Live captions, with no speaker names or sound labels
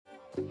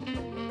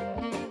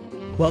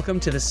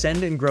Welcome to the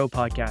Send and Grow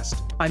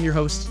podcast. I'm your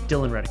host,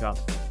 Dylan Redikoff.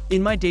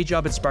 In my day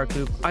job at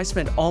Sparkloop, I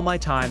spend all my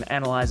time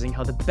analyzing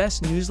how the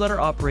best newsletter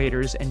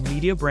operators and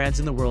media brands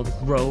in the world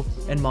grow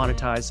and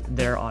monetize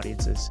their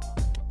audiences.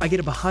 I get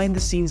a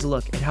behind-the-scenes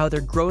look at how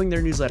they're growing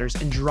their newsletters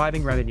and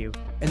driving revenue,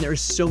 and there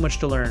is so much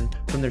to learn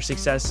from their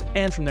success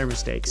and from their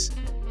mistakes.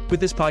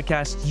 With this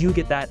podcast, you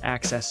get that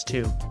access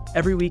too.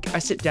 Every week, I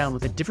sit down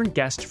with a different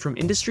guest from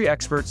industry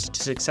experts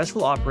to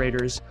successful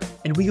operators,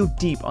 and we go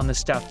deep on the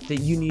stuff that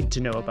you need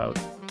to know about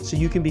so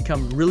you can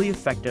become really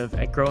effective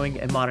at growing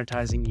and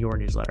monetizing your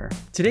newsletter.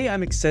 Today,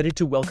 I'm excited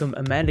to welcome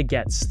Amanda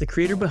Goetz, the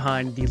creator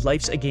behind the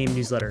Life's a Game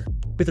newsletter.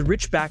 With a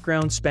rich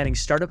background spanning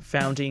startup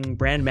founding,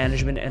 brand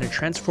management, and a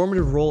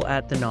transformative role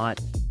at The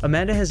Knot,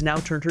 Amanda has now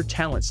turned her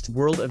talents to the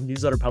world of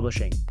newsletter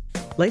publishing.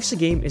 Life's a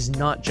Game is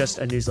not just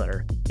a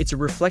newsletter. It's a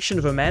reflection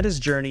of Amanda's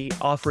journey,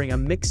 offering a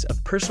mix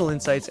of personal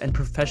insights and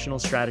professional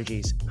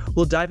strategies.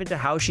 We'll dive into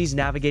how she's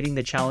navigating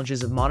the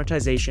challenges of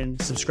monetization,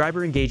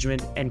 subscriber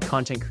engagement, and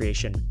content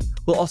creation.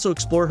 We'll also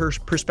explore her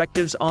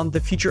perspectives on the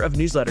future of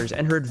newsletters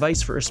and her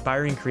advice for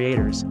aspiring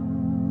creators.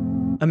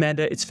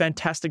 Amanda, it's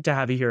fantastic to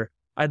have you here.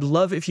 I'd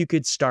love if you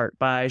could start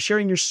by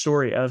sharing your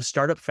story of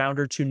startup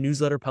founder to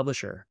newsletter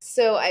publisher.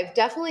 So I've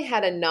definitely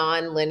had a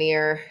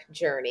non-linear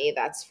journey,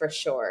 that's for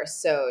sure.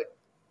 So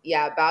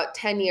yeah, about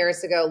 10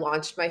 years ago,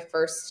 launched my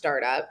first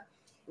startup.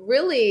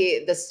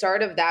 Really, the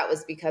start of that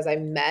was because I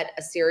met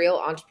a serial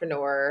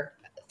entrepreneur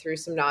through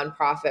some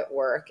nonprofit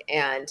work.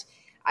 And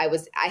I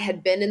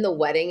had been in the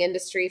wedding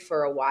industry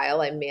for a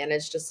while. I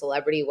managed a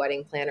celebrity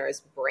wedding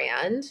planner's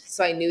brand.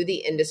 So I knew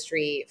the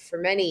industry for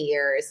many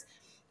years.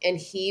 And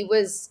he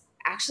was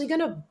actually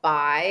going to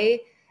buy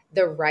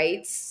the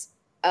rights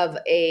of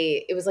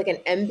it was like an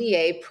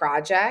MBA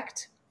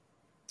project.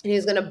 And he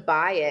was going to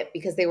buy it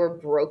because they were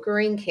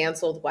brokering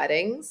canceled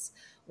weddings,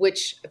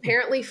 which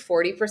apparently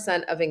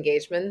 40% of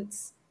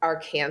engagements are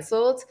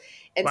canceled.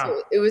 And Wow.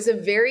 So it was a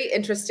very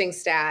interesting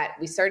stat.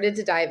 We started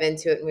to dive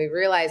into it and we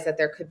realized that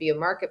there could be a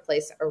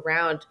marketplace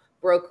around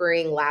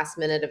brokering last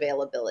minute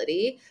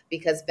availability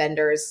because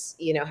vendors,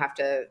 have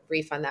to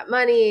refund that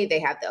money. They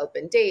have the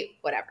open date,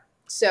 whatever.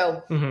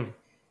 So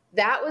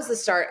that was the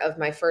start of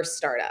my first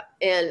startup.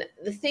 And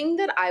the thing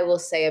that I will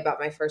say about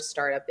my first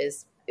startup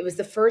is it was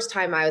the first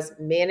time I was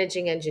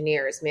managing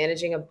engineers,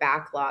 managing a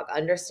backlog,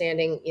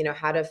 understanding,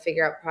 how to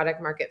figure out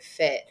product market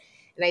fit.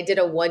 And I did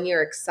a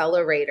 1-year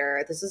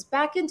accelerator. This was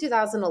back in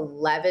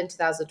 2011,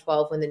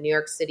 2012, when the New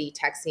York City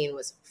tech scene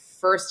was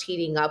first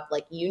heating up,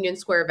 like Union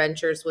Square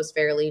Ventures was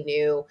fairly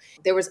new.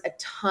 There was a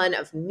ton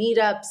of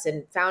meetups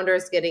and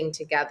founders getting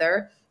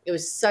together. It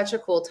was such a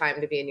cool time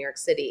to be in New York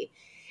City.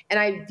 And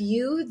I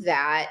view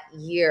that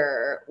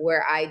year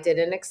where I did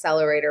an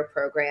accelerator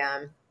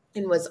program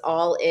and was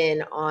all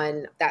in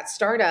on that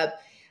startup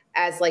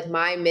as like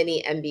my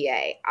mini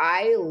MBA.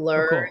 I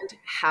learned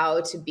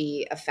how to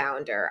be a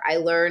founder. I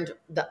learned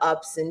the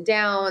ups and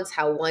downs,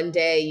 how one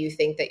day you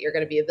think that you're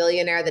going to be a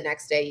billionaire, the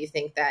next day you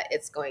think that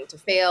it's going to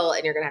fail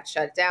and you're going to have to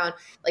shut it down.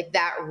 Like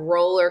that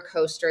roller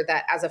coaster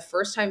that as a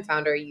first-time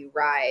founder you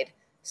ride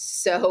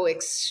so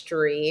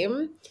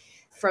extreme.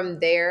 From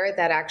there,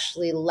 that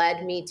actually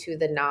led me to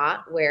The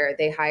Knot, where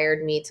they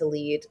hired me to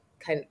lead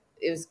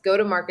it was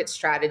go-to-market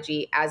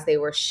strategy as they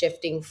were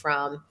shifting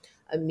from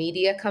a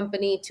media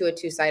company to a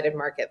two-sided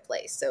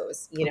marketplace. So it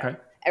was,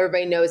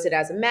 everybody knows it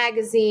as a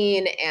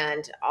magazine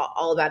and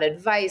all about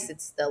advice.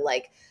 It's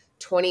the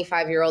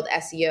 25-year-old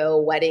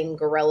SEO wedding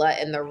gorilla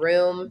in the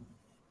room.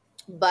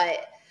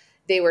 But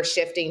they were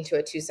shifting to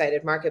a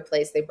two-sided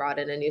marketplace. They brought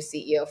in a new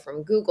CEO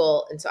from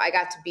Google. And so I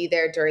got to be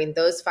there during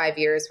those 5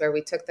 years where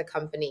we took the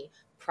company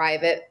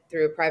private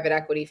through a private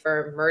equity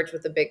firm, merged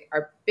with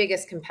our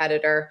biggest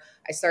competitor.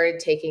 I started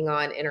taking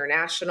on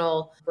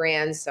international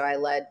brands. So I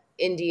led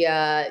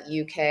India,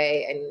 UK,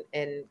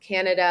 and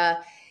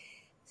Canada.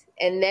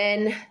 And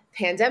then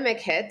pandemic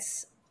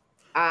hits.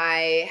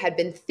 I had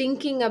been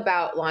thinking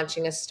about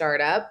launching a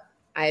startup.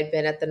 I had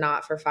been at The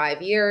Knot for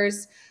 5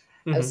 years.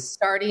 I was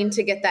starting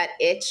to get that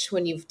itch.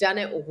 When you've done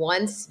it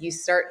once, you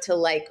start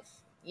to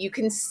you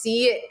can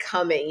see it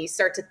coming. You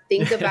start to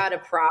think about a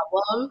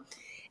problem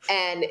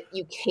and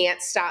you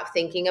can't stop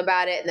thinking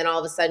about it. And then all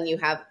of a sudden you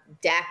have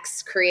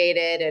decks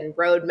created and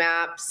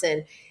roadmaps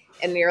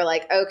and you're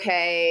like,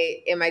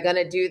 okay, am I going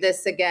to do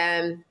this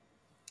again?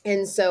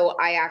 And so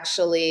I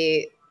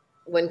actually,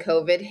 when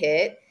COVID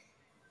hit,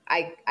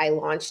 I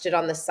launched it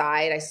on the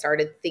side. I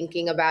started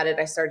thinking about it.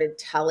 I started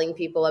telling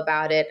people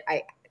about it.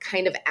 I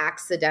kind of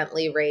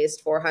accidentally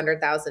raised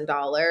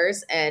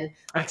 $400,000 and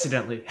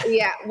accidentally.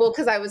 Yeah. Well,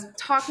 cause I was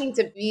talking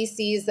to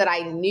VCs that I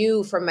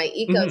knew from my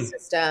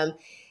ecosystem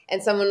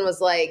and someone was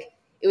like,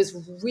 it was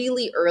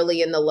really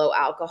early in the low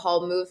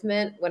alcohol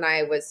movement when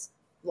I was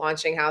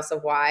launching House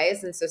of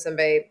Wise. And so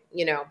somebody,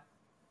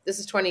 this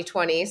is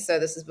 2020. So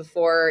this is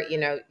before,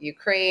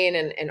 Ukraine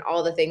and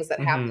all the things that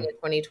happened in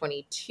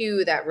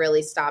 2022 that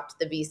really stopped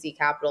the VC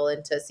capital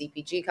into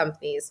CPG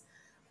companies.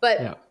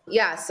 But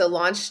so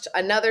launched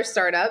another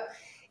startup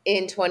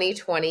in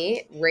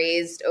 2020,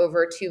 raised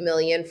over $2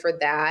 million for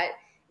that.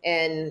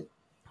 And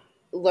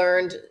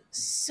learned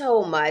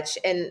so much.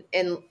 And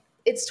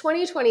it's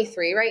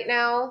 2023 right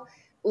now.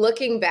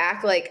 Looking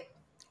back, like,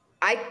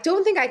 I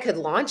don't think I could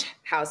launch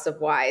House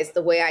of Wise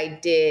the way I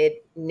did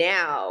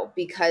now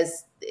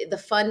because the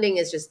funding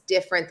is just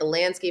different. The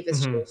landscape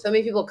has changed. So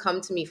many people come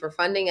to me for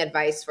funding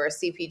advice for a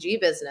CPG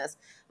business.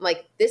 I'm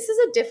like, this is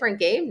a different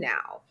game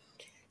now.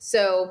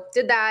 So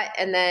did that.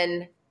 And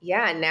then,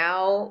 yeah,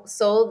 now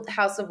sold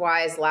House of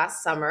Wise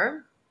last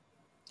summer.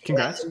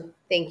 Congrats. And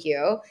thank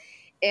you.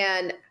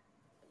 And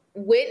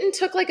went and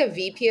took like a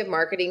VP of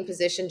marketing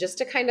position just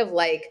to kind of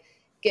like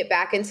get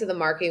back into the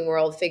marketing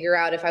world, figure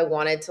out if I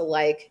wanted to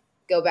like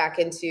go back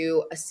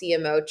into a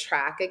CMO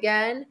track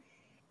again.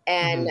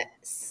 And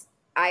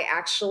I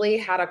actually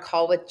had a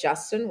call with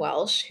Justin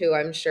Welsh, who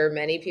I'm sure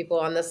many people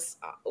on this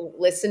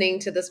listening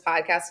to this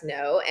podcast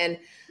know. And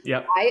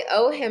I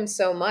owe him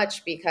so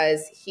much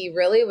because he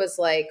really was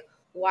like,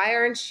 why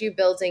aren't you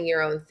building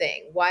your own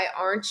thing? Why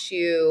aren't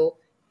you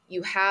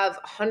have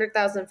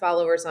 100,000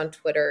 followers on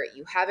Twitter.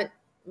 You haven't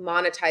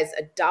monetized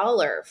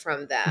 $1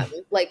 from them.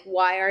 Like,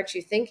 why aren't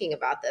you thinking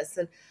about this?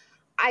 And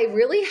I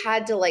really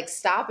had to like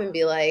stop and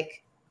be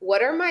like,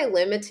 what are my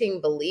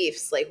limiting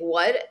beliefs? Like,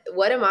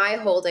 what am I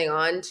holding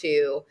on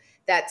to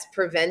that's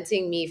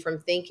preventing me from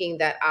thinking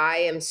that I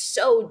am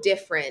so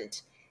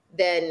different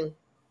than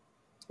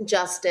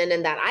Justin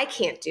and that I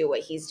can't do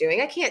what he's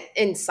doing? I can't.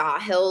 And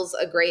Sahil's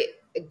a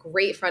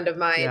great friend of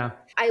mine. Yeah.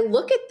 I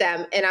look at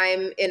them and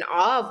I'm in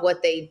awe of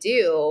what they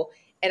do.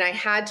 And I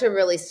had to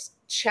really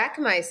check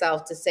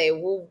myself to say,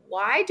 well,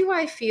 why do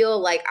I feel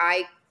like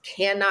I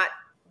cannot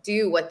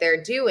do what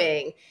they're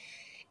doing?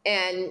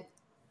 And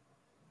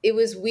it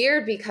was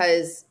weird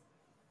because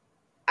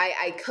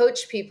I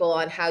coach people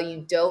on how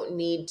you don't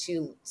need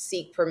to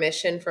seek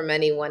permission from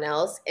anyone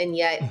else. And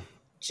yet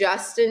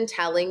Justin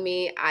telling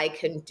me I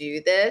can do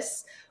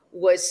this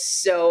was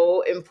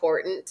so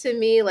important to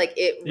me. Like,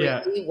 it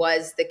really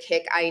was the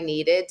kick I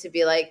needed to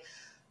be like,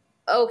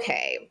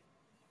 okay,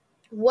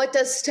 what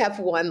does step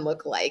one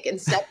look like?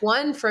 And step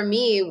one for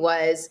me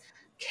was,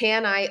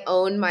 can I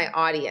own my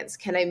audience?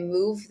 Can I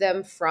move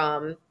them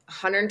from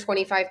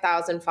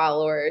 125,000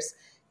 followers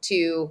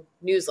to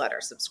newsletter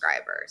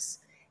subscribers?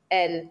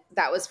 And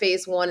that was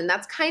phase one. And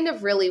that's kind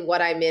of really what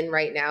I'm in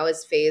right now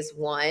is phase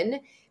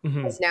one.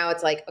 Because now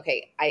it's like,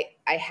 okay,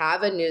 I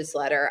have a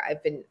newsletter.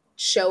 I've been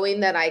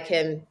showing that I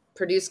can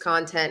produce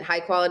content,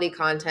 high quality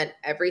content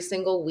every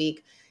single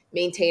week,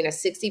 maintain a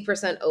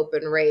 60%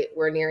 open rate.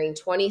 We're nearing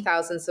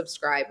 20,000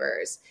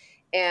 subscribers.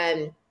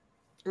 And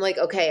I'm like,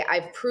 okay,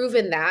 I've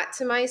proven that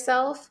to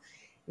myself.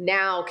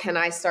 Now can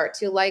I start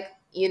to like,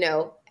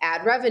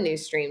 add revenue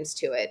streams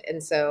to it?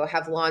 And so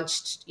have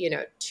launched,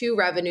 2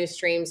 revenue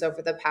streams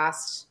over the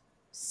past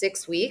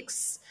 6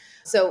 weeks.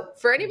 So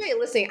for anybody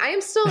listening, I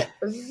am still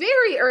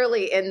very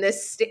early in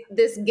this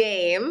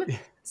game.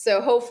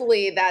 So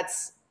hopefully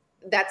that's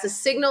a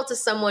signal to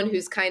someone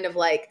who's kind of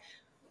like,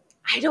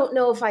 I don't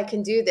know if I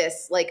can do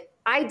this. Like,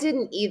 I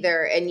didn't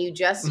either. And you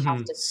just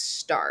have to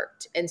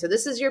start. And so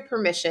this is your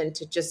permission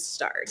to just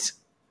start.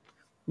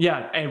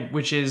 Yeah. And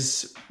which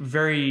is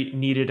very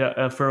needed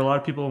for a lot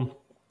of people.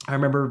 I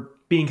remember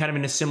being kind of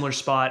in a similar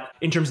spot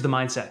in terms of the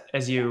mindset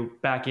as you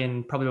back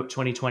in probably about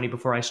 2020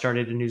 before I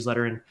started a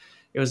newsletter. And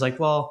it was like,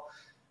 well,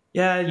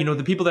 yeah,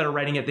 the people that are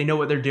writing it, they know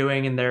what they're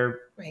doing and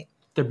they're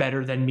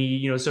better than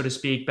me, so to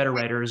speak, better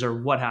writers or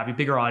what have you,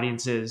 bigger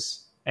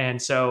audiences.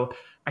 And so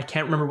I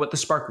can't remember what the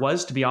spark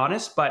was, to be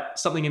honest, but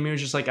something in me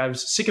was just like, I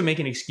was sick of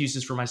making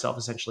excuses for myself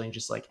essentially. And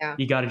just like,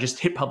 you got to just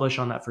hit publish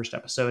on that first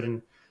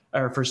episode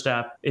or first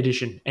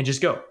edition and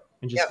just go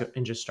and just go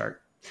and just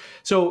start.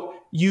 So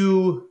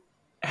you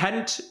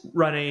hadn't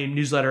run a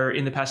newsletter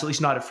in the past, at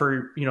least not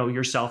for,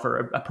 yourself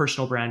or a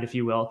personal brand, if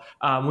you will.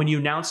 When you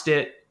announced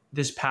it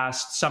this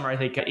past summer, I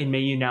think in May,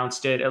 you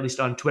announced it, at least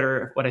on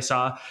Twitter, what I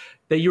saw,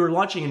 that you were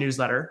launching a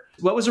newsletter.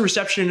 What was the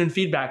reception and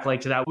feedback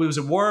like to that? Was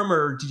it warm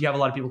or did you have a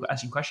lot of people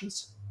asking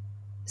questions?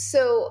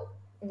 So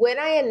when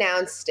I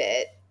announced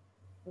it,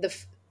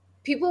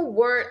 people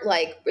weren't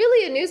like,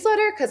 really a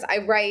newsletter? Because I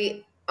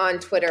write on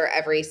Twitter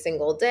every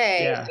single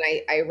day and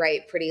I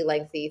write pretty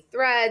lengthy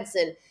threads.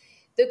 And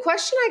the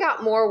question I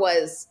got more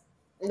was,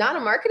 not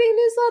a marketing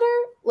newsletter?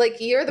 Like,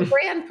 you're the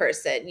brand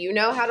person. You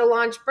know how to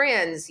launch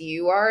brands.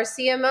 You are a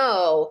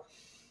CMO.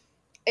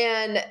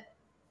 And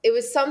it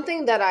was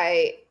something that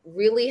I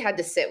really had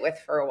to sit with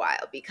for a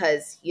while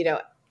because,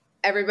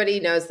 everybody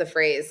knows the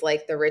phrase,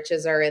 like, the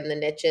riches are in the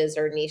niches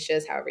or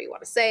niches, however you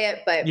want to say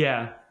it. But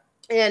yeah.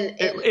 And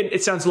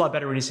it sounds a lot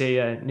better when you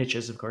say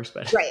niches, of course,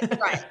 but right.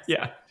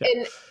 yeah.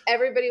 And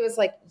everybody was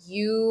like,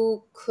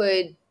 you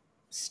could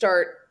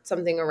start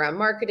something around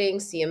marketing,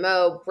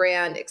 CMO,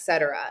 brand,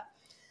 etc.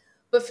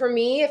 But for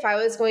me, if I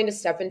was going to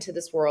step into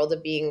this world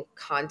of being a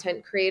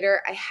content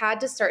creator, I had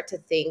to start to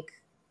think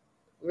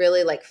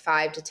really like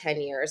 5 to 10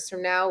 years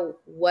from now,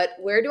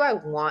 where do I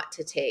want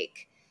to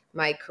take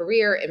my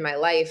career in my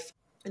life?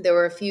 There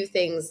were a few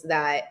things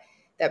that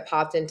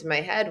popped into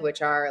my head,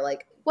 which are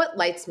like, what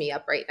lights me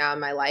up right now in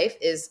my life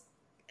is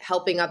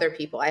helping other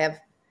people. I have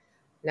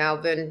now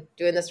been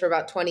doing this for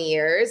about 20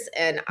 years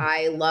and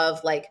I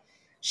love like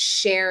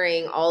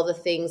sharing all the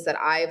things that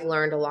I've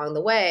learned along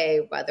the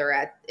way, whether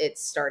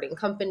it's starting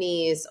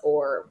companies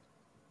or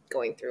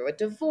going through a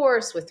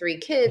divorce with 3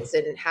 kids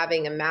and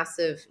having a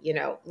massive,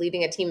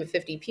 leading a team of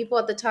 50 people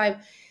at the time.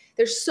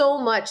 There's so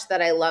much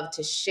that I love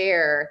to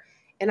share.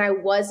 And I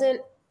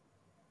wasn't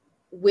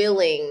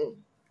willing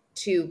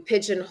to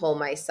pigeonhole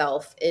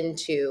myself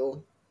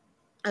into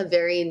a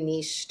very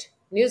niched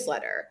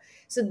newsletter.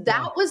 So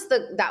that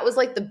was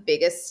like the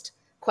biggest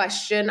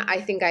question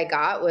I think I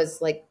got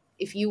was like,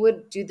 if you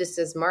would do this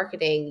as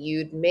marketing,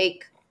 you'd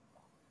make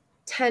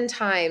 10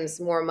 times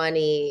more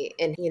money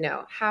in,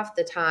 half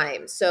the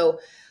time. So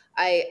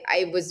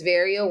I was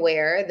very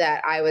aware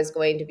that I was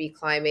going to be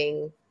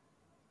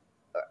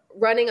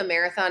running a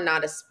marathon,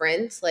 not a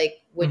sprint.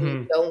 Like when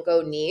you don't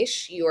go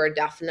niche, you are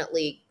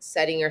definitely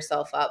setting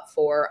yourself up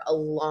for a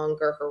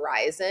longer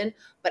horizon.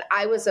 But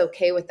I was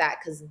okay with that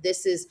because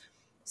this is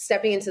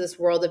stepping into this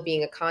world of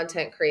being a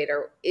content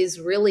creator is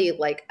really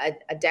like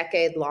a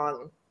decade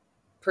long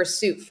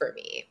pursuit for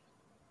me.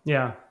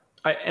 Yeah.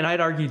 I'd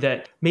argue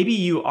that maybe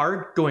you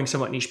are going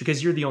somewhat niche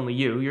because you're the only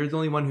you. You're the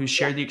only one who's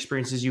shared the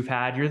experiences you've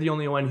had. You're the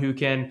only one who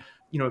can,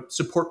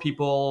 support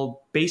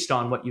people based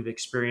on what you've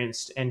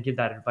experienced and give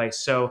that advice.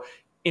 So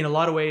in a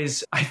lot of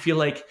ways, I feel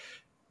like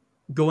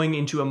going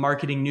into a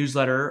marketing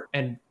newsletter,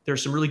 and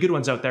there's some really good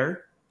ones out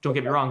there, don't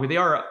get me wrong, but they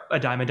are a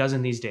dime a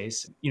dozen these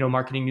days,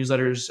 marketing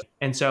newsletters.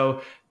 And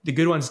so the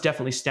good ones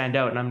definitely stand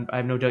out, and I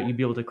have no doubt you'd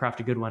be able to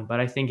craft a good one. But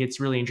I think it's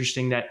really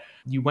interesting that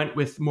you went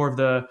with more of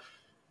the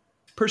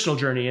personal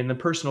journey and the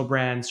personal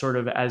brand sort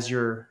of as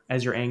your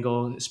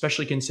angle,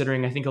 especially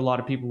considering I think a lot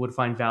of people would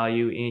find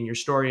value in your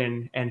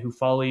story and who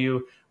follow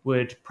you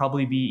would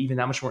probably be even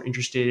that much more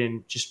interested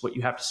in just what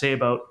you have to say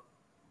about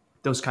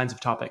those kinds of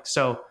topics.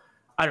 So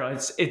I don't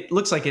know, it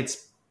looks like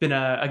it's been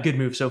a good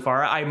move so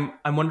far.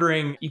 I'm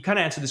wondering, you kind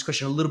of answered this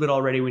question a little bit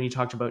already when you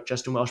talked about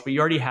Justin Welsh, but you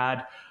already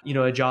had,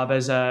 a job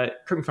as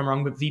correct me if I'm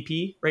wrong, but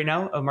VP right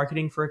now of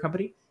marketing for a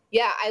company?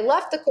 Yeah, I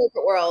left the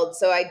corporate world.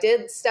 So I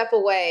did step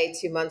away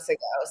 2 months ago.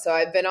 So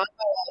I've been on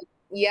my own.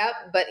 Yep.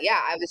 But yeah,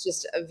 I was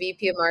just a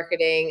VP of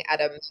marketing at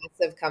a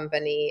massive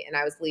company and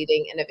I was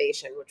leading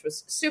innovation, which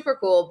was super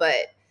cool.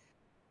 But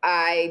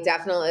I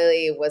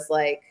definitely was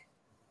like,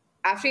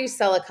 after you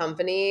sell a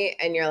company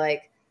and you're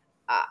like,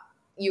 uh,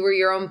 you were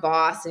your own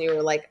boss and you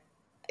were like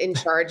in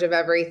charge of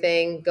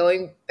everything,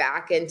 going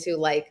back into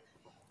like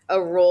a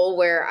role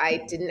where I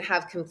didn't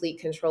have complete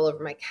control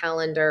over my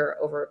calendar,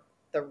 over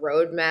the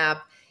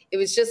roadmap. It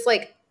was just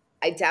like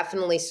I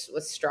definitely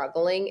was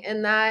struggling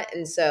in that,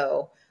 and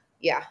so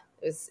yeah,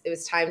 it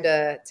was time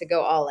to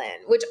go all in.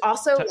 Which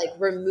also like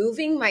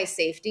removing my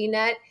safety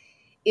net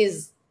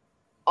is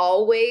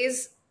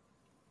always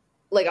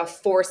like a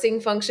forcing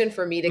function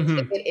for me to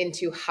kick it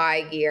into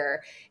high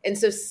gear. And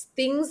so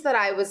things that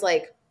I was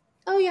like,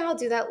 oh yeah, I'll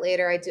do that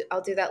later.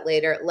 I'll do that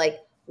later. Like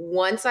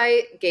once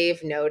I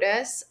gave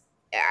notice,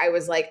 I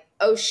was like,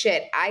 oh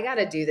shit, I got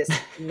to do this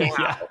now.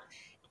 Yeah.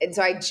 And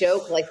so I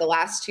joke like the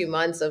last 2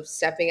 months of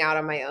stepping out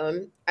on my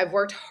own, I've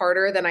worked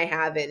harder than I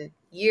have in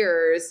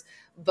years,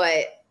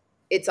 but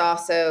it's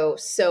also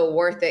so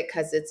worth it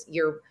because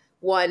you're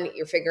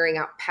figuring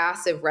out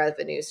passive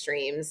revenue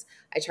streams.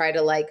 I try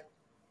to like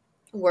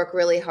work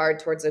really hard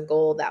towards a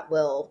goal that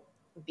will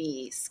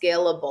be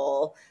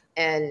scalable.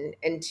 And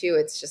 2,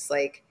 it's just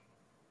like,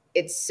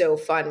 it's so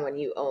fun when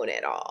you own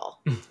it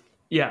all.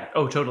 Yeah.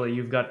 Oh, totally.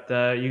 You got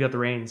the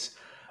reins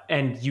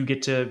and you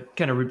get to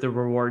kind of reap the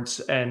rewards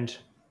and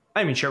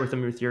I mean, share with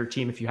them with your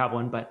team if you have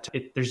one, but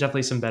there's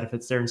definitely some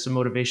benefits there and some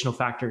motivational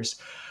factors.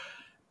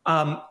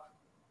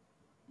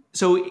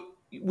 So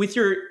with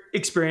your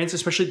experience,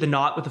 especially at the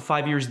Knot with the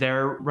 5 years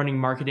there running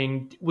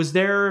marketing,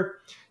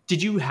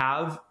 did you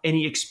have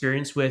any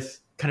experience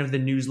with kind of the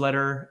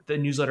newsletter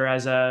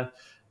as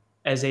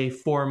a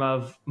form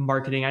of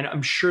marketing?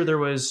 I'm sure there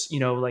was,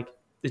 like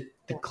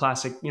the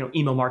classic,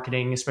 email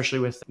marketing, especially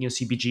with,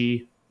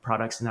 CPG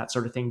products and that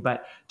sort of thing.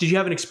 But did you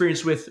have an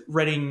experience with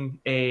writing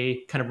a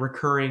kind of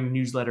recurring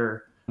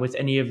newsletter with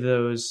any of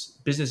those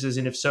businesses?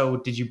 And if so,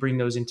 did you bring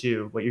those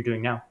into what you're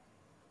doing now?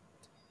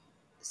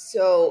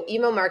 So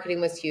email marketing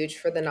was huge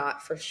for the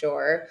Knot for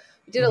sure.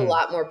 We did a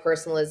lot more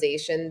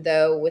personalization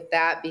though with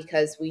that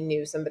because we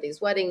knew somebody's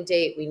wedding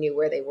date. We knew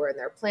where they were in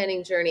their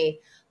planning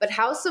journey. But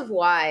House of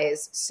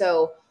Wise,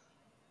 so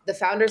the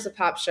founders of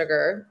Pop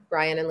Sugar,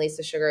 Brian and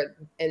Lisa Sugar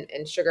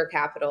and Sugar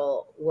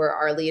Capital were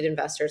our lead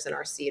investors in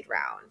our seed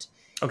round.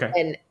 Okay.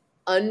 And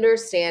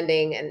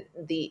understanding and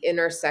the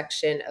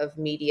intersection of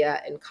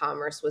media and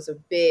commerce was a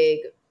big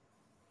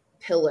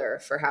pillar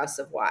for House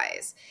of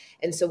Wise.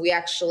 And so we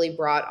actually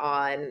brought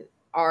on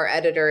our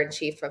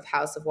editor-in-chief of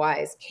House of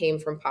Wise came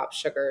from Pop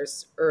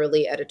Sugar's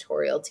early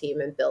editorial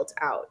team and built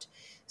out.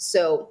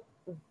 So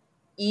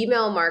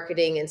email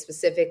marketing and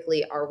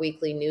specifically our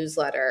weekly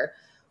newsletter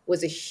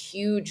was a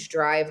huge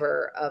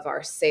driver of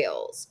our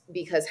sales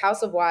because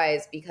House of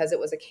Wise, because it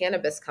was a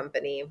cannabis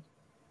company,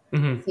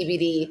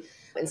 CBD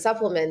and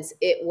supplements,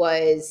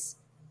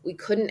 we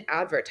couldn't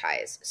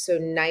advertise. So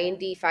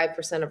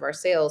 95% of our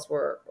sales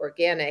were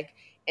organic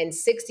and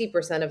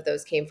 60% of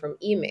those came from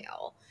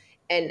email.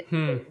 And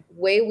Hmm. the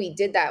way we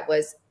did that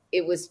was,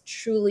 it was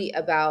truly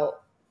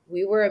about,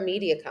 we were a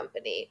media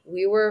company.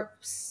 We were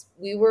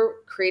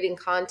creating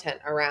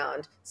content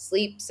around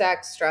sleep,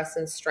 sex, stress,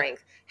 and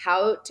strength,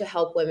 how to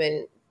help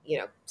women,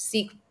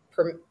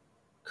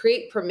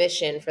 create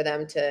permission for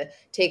them to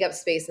take up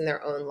space in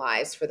their own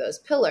lives for those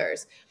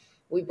pillars.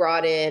 We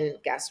brought in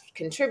guest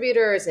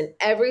contributors, and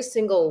every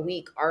single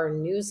week our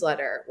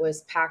newsletter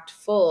was packed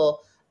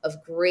full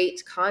of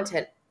great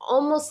content,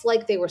 almost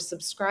like they were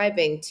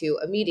subscribing to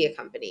a media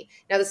company.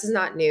 Now, this is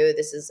not new.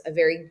 This is a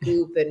very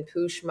goop and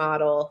poosh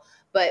model,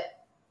 but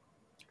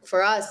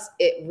for us,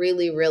 it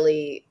really,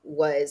 really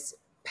was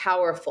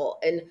powerful.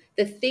 And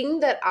the thing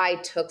that I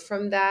took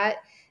from that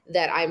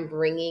I'm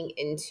bringing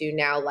into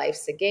now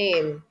Life's a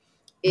Game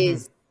Mm-hmm.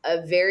 is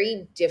a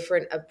very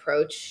different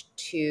approach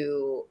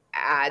to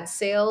ad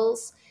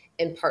sales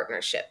and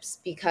partnerships.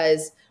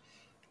 Because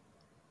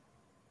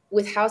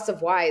with House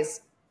of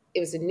Wise, it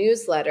was a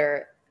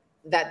newsletter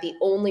that the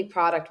only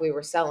product we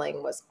were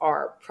selling was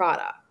our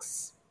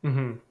products.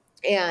 Mm-hmm.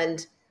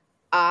 And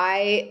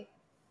I,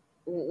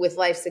 with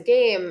Life's a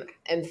Game,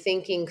 am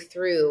thinking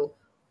through,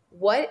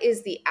 what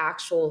is the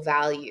actual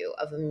value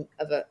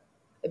of a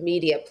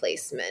media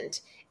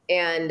placement,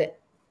 and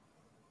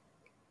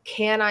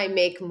can I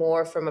make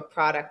more from a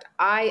product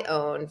I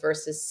own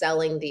versus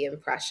selling the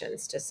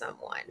impressions to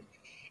someone?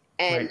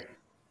 And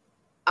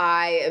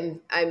Right.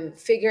 I'm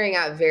figuring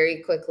out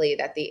very quickly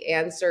that the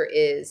answer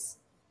is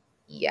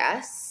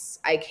yes,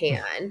 I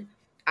can.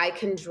 I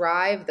can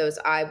drive those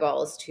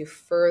eyeballs to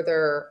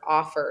further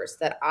offers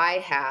that I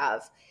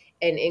have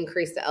and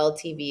increase the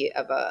LTV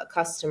of a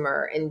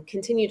customer and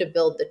continue to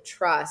build the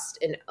trust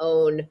and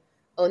own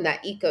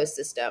that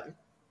ecosystem.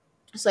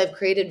 So I've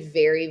created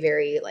very,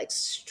 very like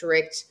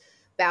strict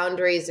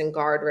boundaries and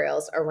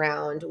guardrails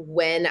around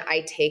when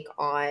I take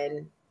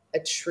on a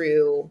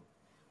true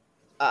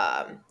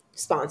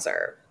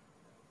sponsor.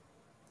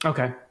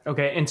 Okay.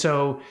 Okay. And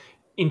so,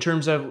 in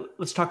terms of,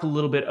 let's talk a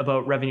little bit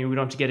about revenue. We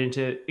don't have to get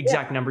into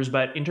exact numbers,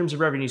 but in terms of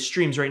revenue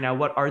streams right now,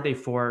 what are they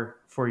for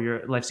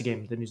your Life's a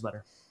Game, the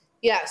newsletter?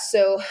 Yeah.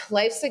 So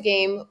Life's a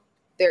Game,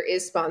 there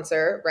is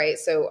sponsor, right?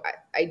 So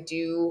I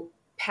do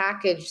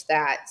package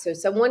that. So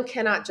someone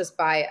cannot just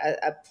buy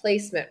a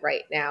placement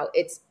right now.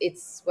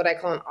 It's what I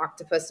call an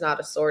octopus, not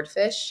a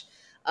swordfish.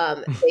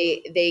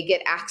 They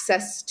get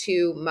access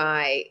to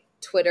my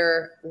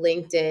Twitter,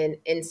 LinkedIn,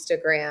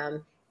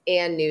 Instagram,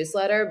 and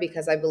newsletter,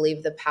 because I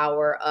believe the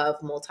power of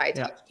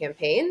multi-touch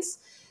campaigns.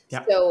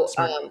 Yeah. So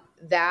Smart.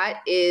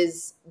 that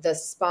is the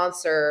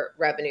sponsor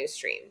revenue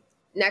stream.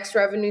 Next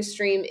revenue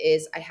stream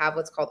is, I have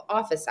what's called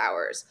office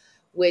hours,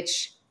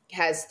 which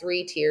has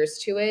 3 tiers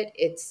to it.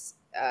 It's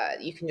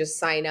you can just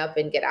sign up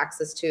and get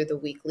access to the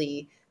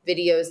weekly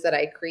videos that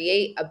I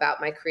create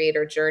about my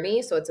creator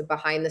journey. So it's a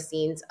behind the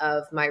scenes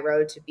of my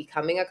road to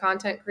becoming a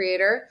content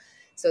creator.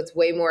 So it's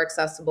way more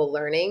accessible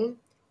learning.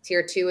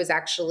 Tier 2 is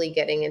actually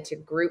getting into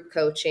group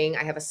coaching.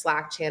 I have a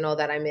Slack channel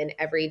that I'm in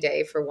every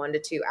day for 1 to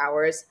 2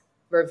 hours,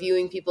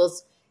 reviewing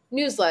people's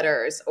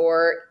newsletters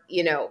or,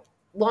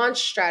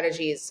 launch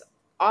strategies,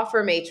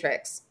 offer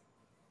matrix,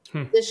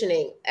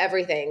 positioning,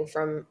 everything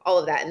from all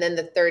of that. And then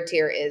the third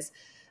tier is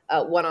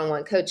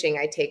one-on-one coaching.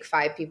 I take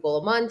 5 people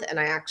a month and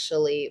I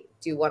actually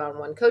do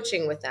one-on-one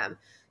coaching with them.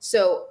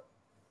 So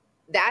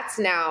that's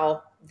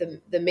now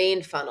the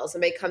main funnel.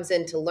 Somebody comes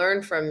in to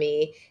learn from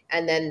me,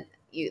 and then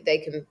they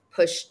can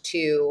push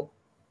to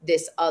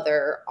this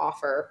other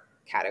offer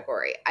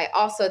category. I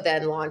also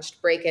then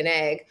launched Break an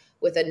Egg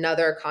with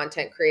another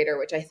content creator,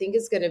 which I think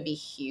is going to be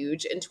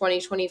huge in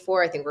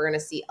 2024. I think we're going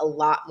to see a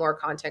lot more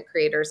content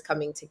creators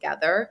coming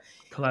together.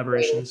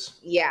 Collaborations.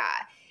 Yeah.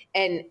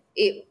 And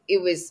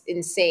it was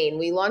insane.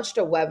 We launched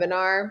a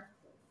webinar.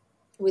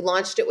 We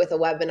launched it with a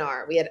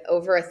webinar. We had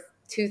over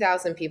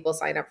 2,000 people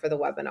sign up for the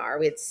webinar.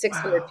 We had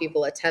 600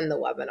 people attend the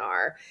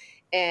webinar.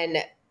 And,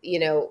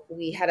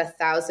 we had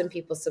 1,000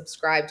 people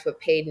subscribe to a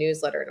paid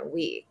newsletter in a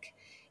week.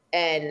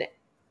 And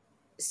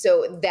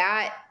so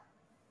that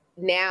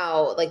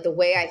now, like, the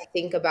way I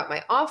think about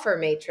my offer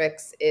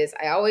matrix is,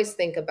 I always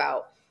think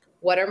about,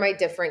 what are my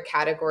different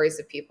categories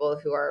of people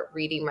who are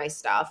reading my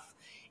stuff?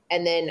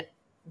 And then,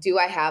 do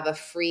I have a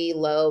free,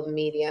 low,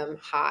 medium,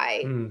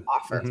 high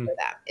offer for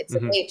them? It's a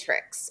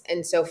matrix.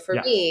 And so for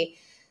me,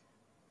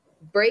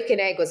 Break an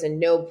Egg was a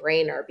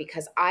no-brainer,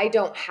 because I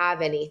don't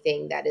have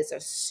anything that is a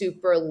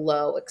super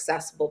low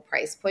accessible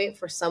price point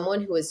for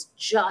someone who is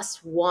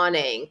just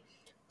wanting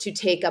to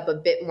take up a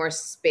bit more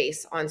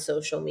space on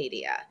social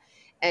media.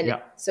 And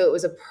so it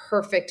was a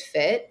perfect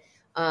fit.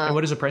 And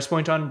what is the price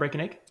point on Break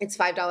an Egg? It's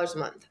 $5 a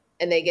month,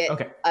 and they get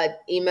an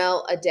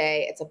email a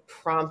day. It's a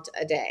prompt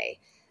a day.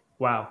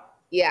 Wow.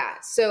 Yeah.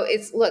 So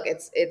it's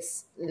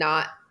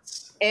not.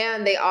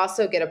 And they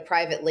also get a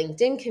private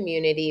LinkedIn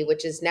community,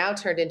 which is now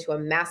turned into a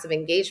massive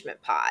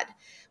engagement pod,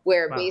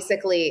 where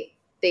basically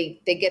they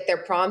get their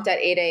prompt at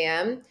 8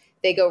 a.m.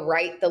 They go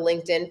write the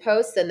LinkedIn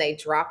post, and they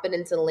drop it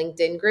into the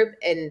LinkedIn group,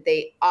 and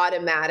they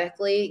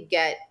automatically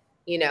get,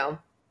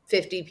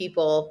 50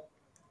 people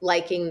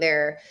liking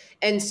their.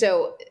 And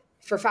so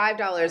for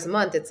 $5 a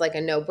month, it's like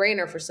a no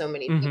brainer for so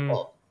many Mm-hmm.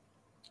 people.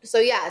 So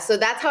yeah, so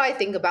that's how I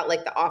think about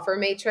like the offer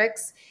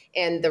matrix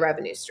and the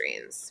revenue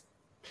streams.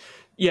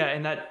 Yeah,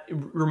 and that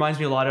reminds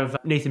me a lot of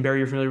Nathan Barry.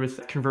 You're familiar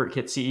with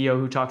ConvertKit CEO,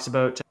 who talks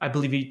about, I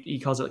believe he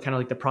calls it kind of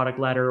like the product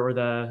ladder or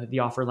the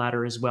offer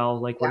ladder as well,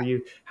 like Yeah. where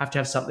you have to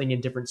have something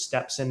in different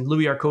steps. And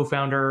Louis, our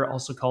co-founder,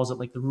 also calls it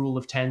like the rule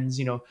of tens.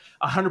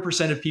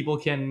 100% of people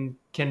can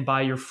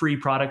buy your free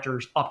product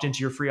or opt into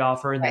your free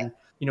offer, and Right.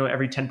 then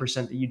every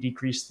 10% that you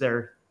decrease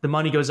the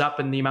money goes up,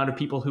 and the amount of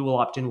people who will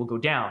opt in will go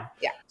down.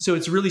 Yeah. So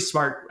it's really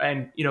smart,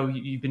 and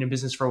you've been in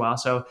business for a while,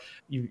 so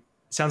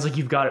sounds like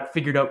you've got it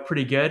figured out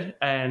pretty good.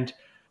 And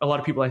a lot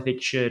of people, I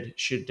think, should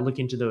look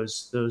into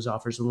those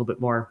offers a little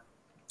bit more,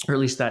 or at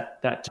least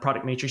that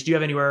product matrix. Do you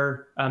have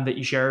anywhere that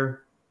you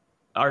share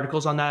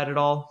articles on that at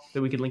all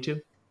that we could link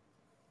to?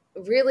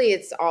 Really,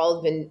 it's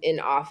all been in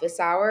office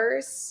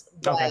hours,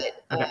 but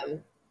Okay.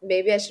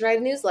 maybe I should write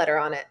a newsletter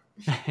on it.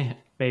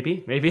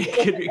 Maybe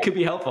it could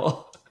be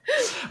helpful.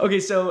 Okay,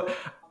 so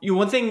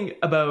one thing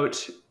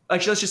about,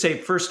 actually, let's just say,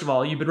 first of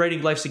all, you've been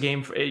writing Life's a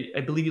Game. I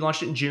believe you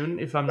launched it in June,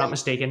 if I'm not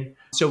mistaken.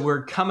 So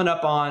we're coming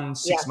up on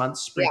 6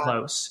 months, pretty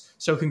close.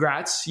 So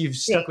congrats, you've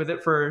stuck with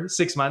it for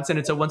 6 months, and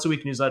it's a once a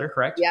week newsletter,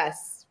 correct?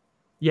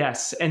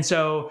 Yes. And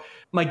so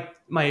my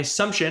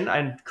assumption,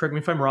 and correct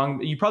me if I'm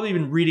wrong, you've probably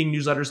been reading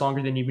newsletters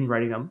longer than you've been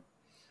writing them.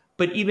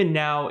 But even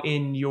now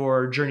in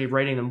your journey of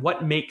writing them,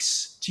 what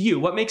makes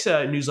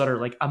a newsletter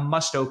like a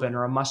must open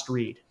or a must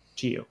read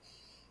to you?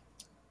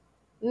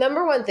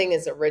 Number one thing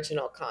is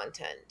original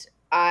content.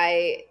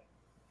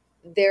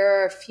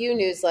 There are a few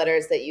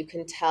newsletters that you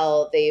can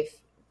tell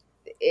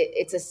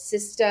it's a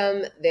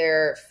system.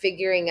 They're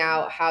figuring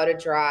out how to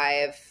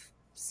drive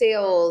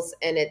sales,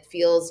 and it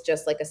feels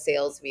just like a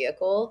sales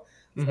vehicle.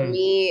 Mm-hmm. For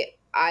me,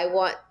 I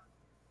want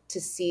to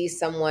see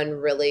someone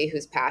really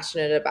who's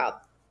passionate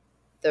about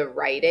the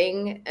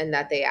writing and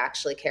that they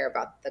actually care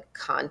about the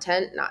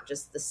content, not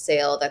just the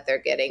sale that they're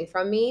getting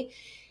from me.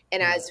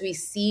 And as we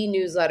see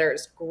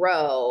newsletters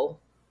grow,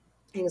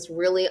 I think it's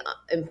really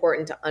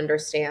important to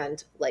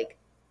understand like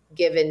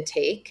give and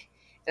take.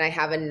 And I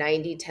have a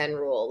 90-10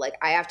 rule. Like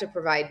I have to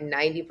provide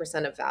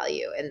 90% of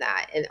value in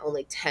that, and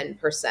only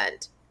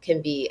 10%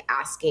 can be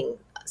asking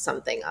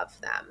something of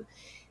them.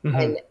 Mm-hmm.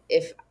 And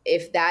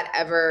if that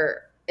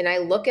ever, and I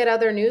look at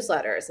other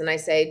newsletters and I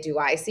say, do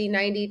I see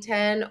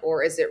 90-10,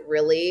 or is it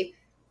really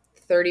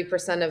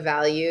 30% of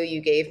value?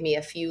 You gave me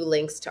a few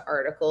links to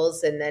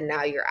articles, and then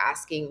now you're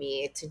asking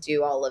me to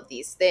do all of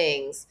these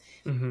things.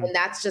 Mm-hmm. And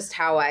that's just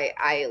how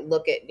I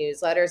look at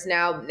newsletters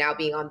now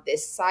being on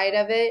this side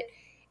of it.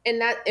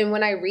 And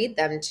when I read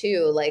them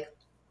too, like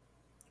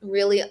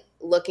really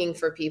looking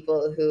for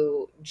people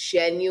who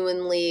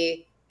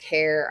genuinely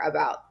care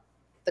about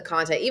the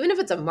content, even if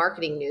it's a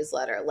marketing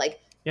newsletter,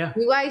 like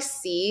do I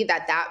see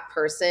that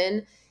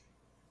person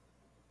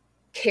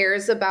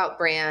cares about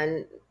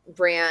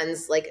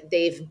brands, like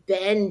they've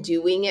been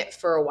doing it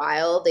for a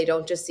while. They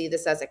don't just see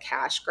this as a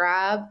cash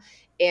grab,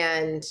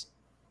 and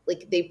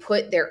like they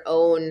put their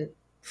own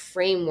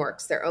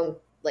frameworks, their own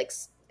like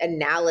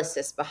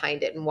analysis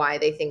behind it and why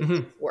they think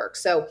it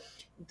works. So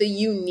the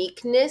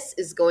uniqueness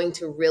is going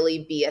to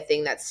really be a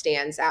thing that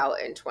stands out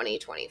in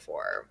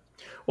 2024.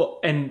 Well,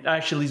 and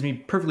actually leads me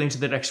perfectly into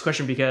the next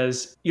question,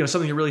 because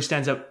something that really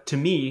stands out to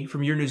me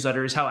from your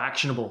newsletter is how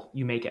actionable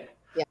you make it.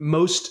 Yeah.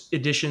 Most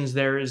editions,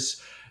 there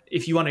is,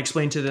 if you want to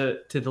explain to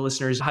the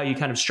listeners how you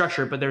kind of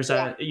structure it, but there's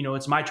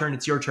it's my turn,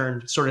 it's your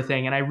turn sort of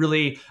thing. And I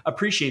really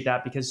appreciate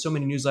that, because so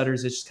many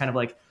newsletters, it's just kind of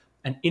like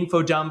an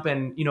info dump.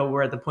 And,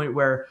 we're at the point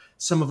where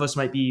some of us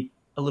might be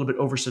a little bit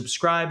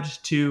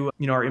oversubscribed to,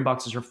 our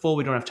inboxes are full.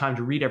 We don't have time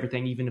to read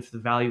everything, even if the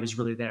value is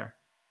really there.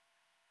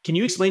 Can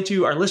you explain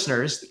to our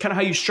listeners kind of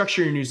how you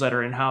structure your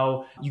newsletter and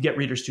how you get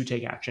readers to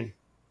take action?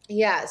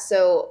 Yeah.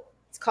 So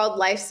it's called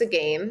Life's a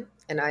Game,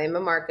 and I am a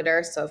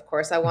marketer. So of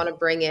course I want to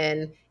bring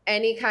in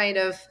any kind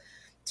of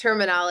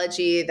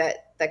terminology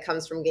that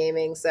comes from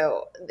gaming.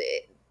 So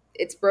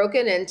it's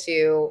broken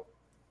into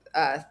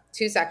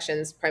 2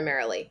 sections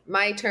primarily: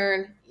 my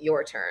turn,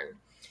 your turn.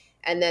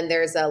 And then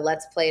there's a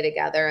let's play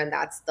together. And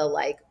that's the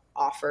like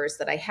offers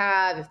that I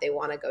have if they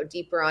want to go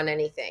deeper on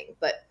anything.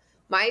 But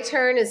my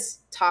turn is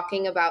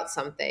talking about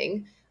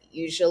something,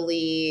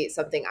 usually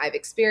something I've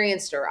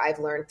experienced or I've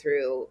learned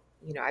through,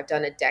 I've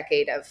done a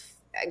decade of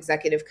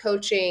executive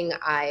coaching.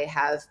 I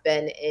have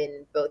been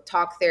in both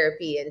talk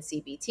therapy and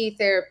CBT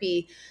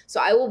therapy.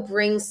 So I will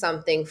bring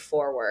something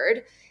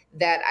forward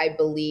that I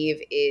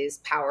believe is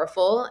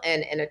powerful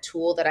and a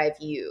tool that I've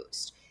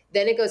used.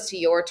 Then it goes to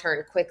your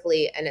turn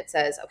quickly and it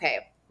says,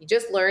 okay, you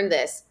just learned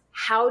this.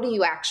 How do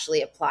you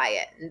actually apply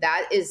it? And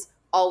that is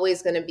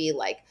always going to be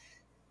like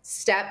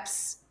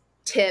steps,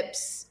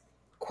 tips,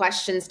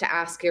 questions to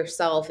ask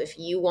yourself if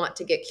you want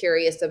to get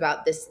curious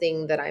about this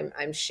thing that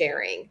I'm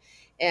sharing.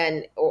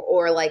 And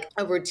or like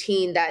a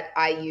routine that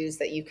I use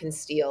that you can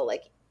steal.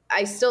 Like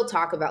I still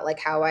talk about like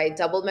how I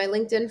doubled my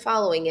LinkedIn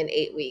following in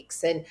 8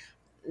 weeks. And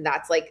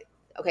that's like,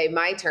 okay,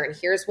 my turn.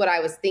 Here's what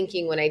I was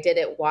thinking when I did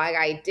it, why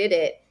I did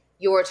it.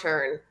 Your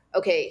turn.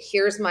 okay,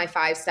 here's my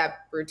 5-step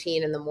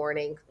routine in the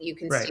morning. You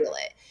can Right. steal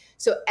it.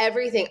 So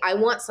everything, I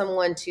want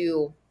someone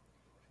to,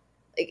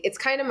 it's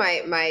kind of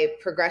my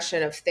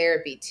progression of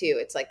therapy too.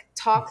 It's like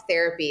talk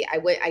therapy.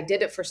 I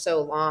did it for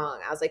so long.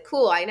 I was like,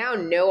 cool, I now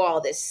know all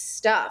this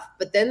stuff.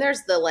 But then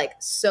there's the like,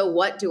 so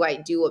what do I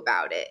do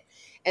about it?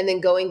 And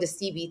then going to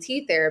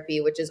CBT therapy,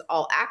 which is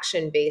all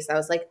action based, I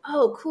was like,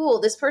 oh,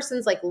 cool. This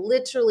person's like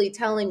literally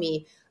telling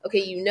me,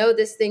 okay, you know,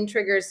 this thing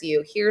triggers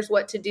you. Here's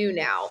what to do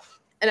now.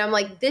 And I'm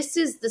like, this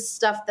is the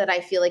stuff that I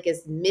feel like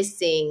is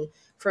missing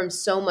from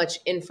so much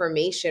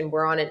information.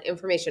 We're on an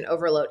information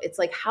overload. It's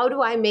like, how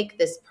do I make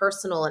this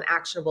personal and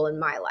actionable in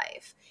my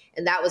life?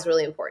 And that was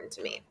really important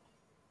to me.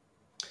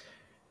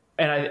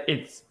 And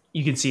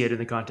you can see it in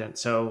the content.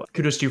 So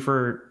kudos to you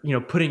for,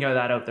 putting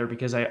that out there,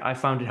 because I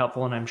found it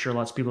helpful, and I'm sure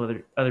lots of people,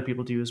 other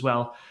people do as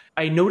well.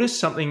 I noticed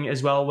something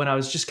as well when I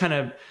was just kind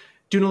of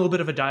doing a little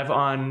bit of a dive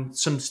on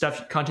some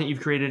content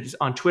you've created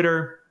on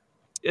Twitter.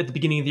 At the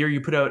beginning of the year, you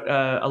put out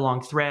a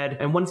long thread.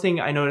 And one thing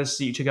I noticed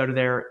that you took out of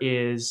there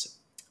is,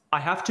 I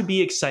have to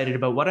be excited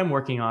about what I'm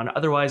working on.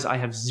 Otherwise, I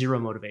have zero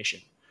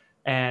motivation.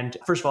 And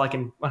first of all, I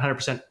can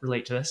 100%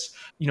 relate to this.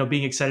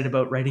 Being excited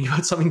about writing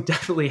about something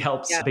definitely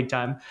helps big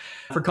time.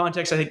 For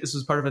context, I think this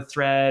was part of a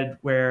thread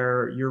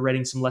where you're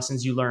writing some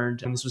lessons you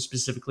learned. And this was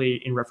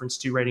specifically in reference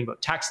to writing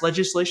about tax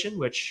legislation,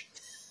 which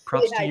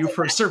props to you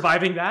for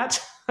surviving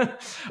that.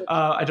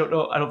 I don't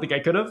know. I don't think I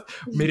could have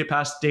made it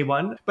past day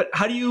one. But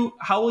how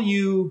will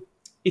you,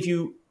 if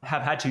you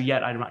have had to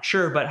yet, I'm not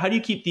sure, but how do you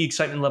keep the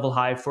excitement level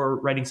high for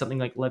writing something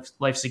like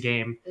Life's a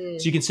Game, so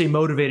you can stay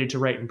motivated to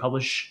write and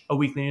publish a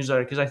weekly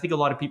newsletter? Because I think a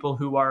lot of people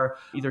who are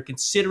either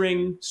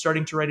considering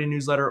starting to write a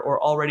newsletter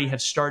or already have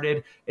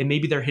started, and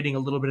maybe they're hitting a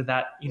little bit of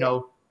that,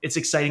 it's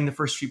exciting the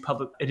first few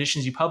public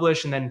editions you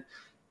publish, and then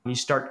you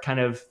start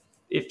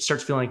it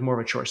starts feeling like more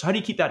of a chore. So how do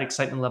you keep that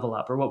excitement level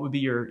up, or what would be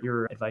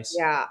your advice?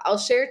 Yeah, I'll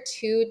share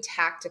 2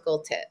 tactical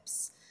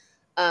tips.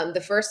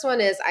 The first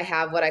one is I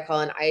have what I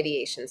call an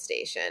ideation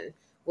station,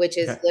 which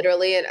is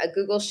literally a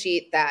Google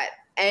sheet that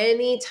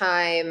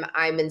anytime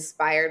I'm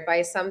inspired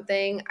by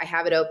something, I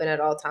have it open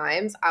at all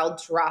times. I'll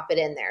drop it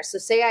in there. So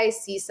say I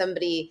see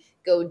somebody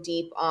go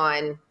deep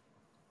on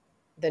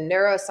the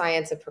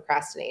neuroscience of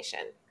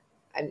procrastination.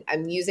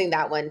 I'm using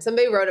that one.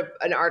 Somebody wrote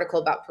an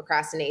article about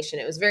procrastination.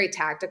 It was very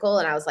tactical.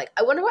 And I was like,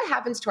 I wonder what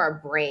happens to our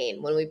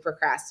brain when we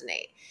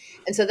procrastinate.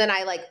 And so then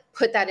I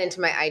put that into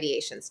my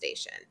ideation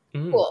station.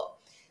 Cool.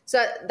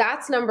 So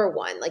that's number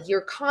one. Like,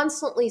 you're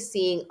constantly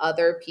seeing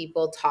other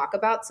people talk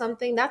about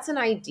something. That's an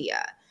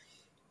idea.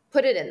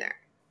 Put it in there.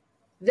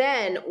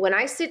 Then when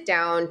I sit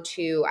down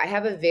I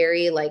have a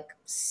very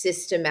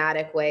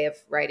systematic way of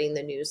writing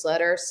the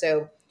newsletter.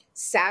 So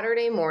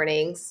Saturday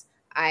mornings,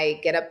 I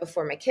get up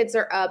before my kids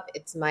are up.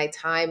 It's my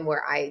time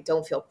where I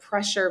don't feel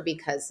pressure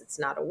because it's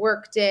not a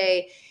work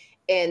day.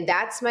 And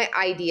that's my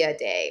idea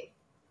day.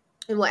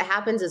 And what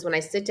happens is when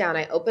I sit down,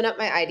 I open up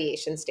my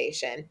ideation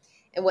station.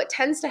 And what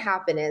tends to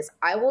happen is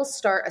I will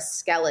start a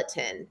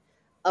skeleton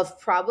of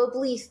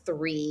probably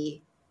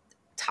 3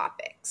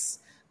 topics,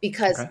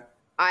 because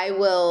I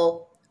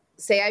will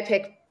say I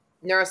pick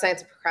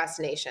neuroscience of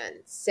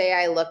procrastination. Say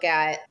I look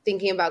at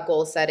thinking about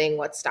goal setting,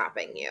 what's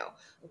stopping you,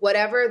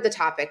 whatever the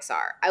topics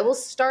are. I will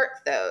start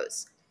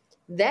those.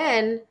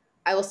 Then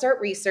I will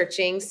start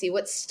researching, see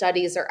what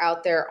studies are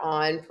out there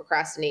on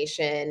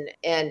procrastination,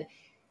 and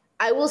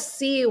I will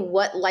see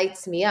what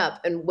lights me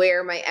up and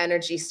where my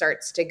energy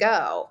starts to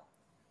go.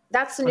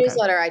 That's the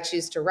newsletter I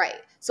choose to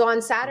write. So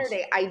on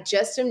Saturday, I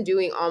just am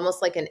doing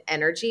almost like an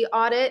energy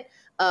audit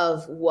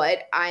of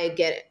what I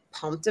get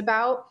pumped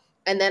about.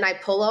 And then I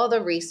pull all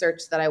the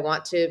research that I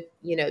want to,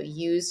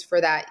 use for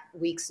that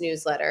week's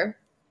newsletter.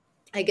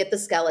 I get the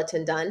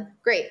skeleton done.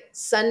 Great.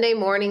 Sunday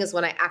morning is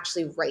when I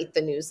actually write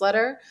the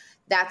newsletter.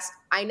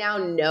 I now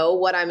know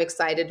what I'm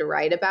excited to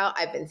write about.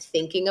 I've been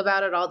thinking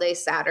about it all day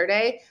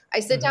Saturday.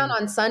 I sit down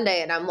on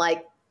Sunday and I'm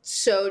like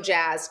so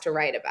jazzed to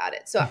write about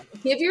it. So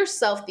give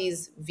yourself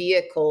these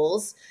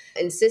vehicles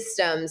and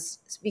systems,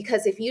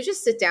 because if you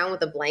just sit down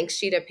with a blank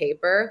sheet of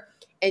paper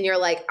and you're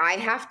like, I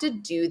have to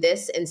do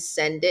this and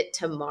send it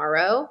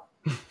tomorrow,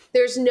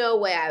 there's no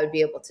way I would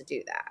be able to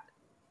do that.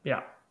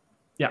 Yeah.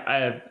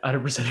 Yeah, I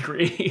 100%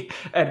 agree.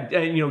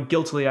 and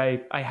guiltily,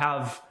 I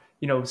have,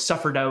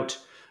 suffered out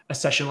a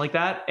session like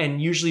that.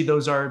 And usually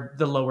those are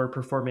the lower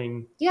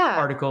performing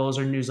articles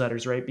or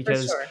newsletters, right?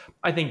 Because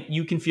I think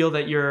you can feel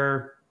that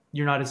you're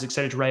not as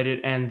excited to write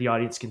it, and the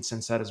audience can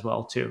sense that as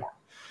well too.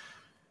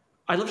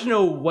 I'd love to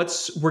know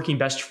what's working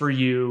best for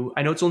you.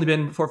 I know it's only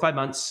been 4 or 5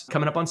 months,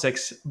 coming up on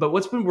 6, but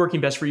what's been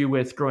working best for you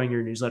with growing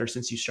your newsletter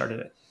since you started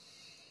it?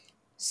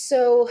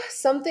 So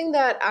something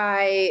that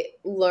I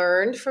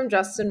learned from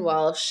Justin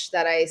Welsh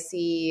that I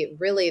see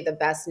really the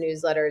best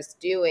newsletters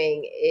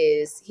doing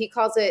is, he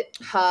calls it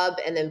hub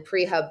and then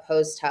pre-hub,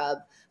 post-hub.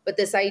 But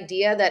this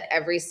idea that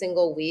every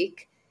single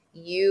week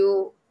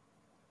you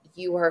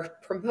are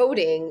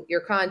promoting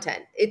your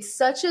content. It's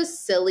such a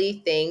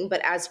silly thing, but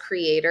as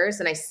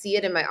creators, and I see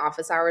it in my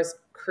office hours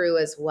crew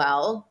as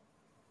well,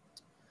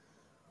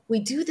 we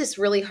do this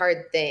really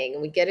hard thing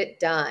and we get it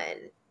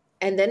done.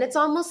 And then it's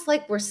almost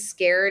like we're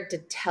scared to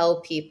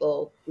tell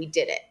people we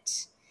did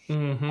it.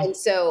 Mm-hmm. And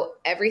so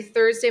every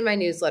Thursday, my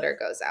newsletter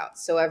goes out.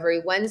 So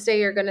every Wednesday,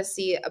 you're going to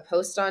see a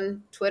post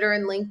on Twitter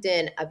and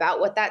LinkedIn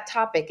about what that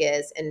topic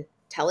is and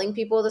telling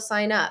people to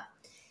sign up.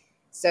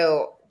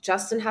 So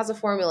Justin has a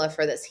formula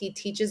for this. He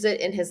teaches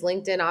it in his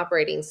LinkedIn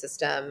operating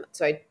system.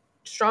 So I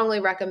strongly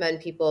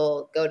recommend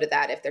people go to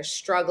that if they're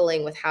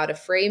struggling with how to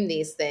frame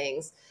these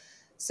things.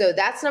 So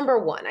that's number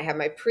one. I have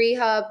my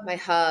pre-hub, my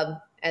hub,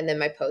 and then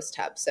my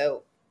post-hub.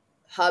 So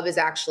hub is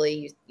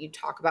actually you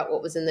talk about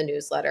what was in the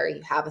newsletter,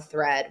 you have a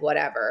thread,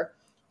 whatever.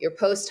 Your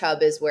post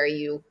hub is where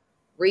you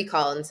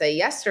recall and say,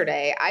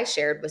 yesterday I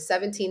shared with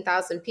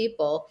 17,000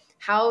 people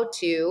how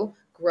to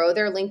grow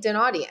their LinkedIn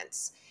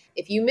audience.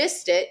 If you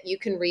missed it, you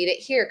can read it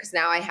here because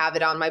now I have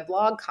it on my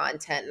blog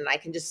content and I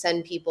can just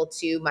send people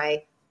to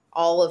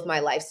all of my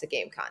Life's a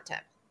Game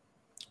content.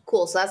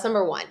 Cool. So that's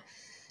number one.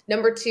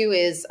 Number two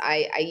is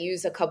I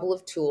use a couple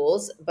of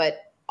tools,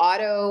 but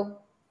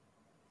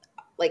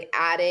like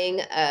adding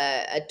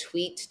a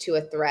tweet to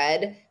a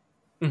thread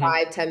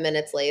 5-10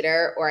 minutes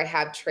later, or I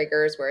have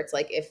triggers where it's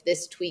like, if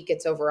this tweet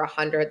gets over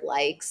 100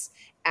 likes,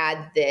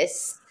 add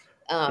this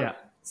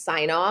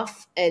sign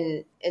off.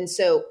 And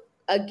so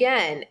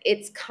again,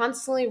 it's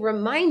constantly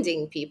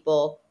reminding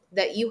people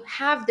that you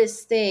have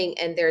this thing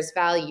and there's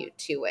value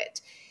to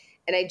it.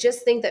 And I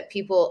just think that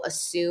people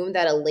assume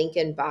that a link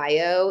in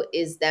bio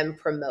is them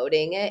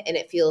promoting it, and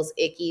it feels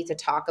icky to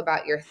talk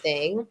about your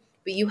thing,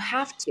 but you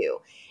have to.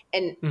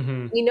 And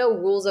we know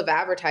rules of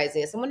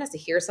advertising. If someone has to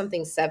hear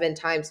something 7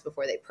 times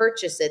before they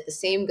purchase it, the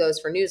same goes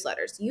for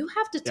newsletters. You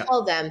have to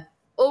tell them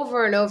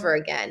over and over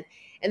again.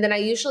 And then I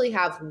usually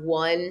have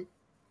one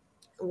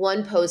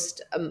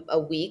post a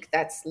week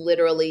that's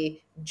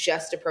literally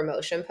just a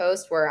promotion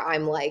post where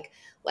I'm like,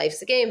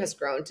 Life's a Game has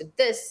grown to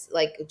this,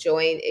 like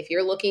join, if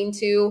you're looking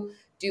to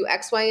do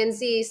X, Y, and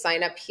Z,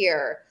 sign up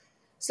here.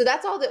 So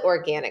that's all the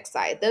organic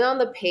side. Then on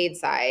the paid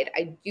side,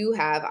 I do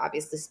have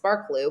obviously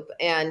SparkLoop,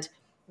 and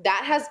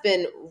that has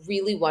been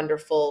really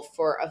wonderful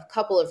for a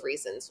couple of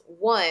reasons.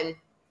 One,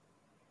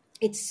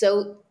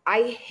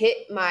 I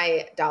hit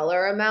my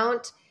dollar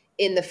amount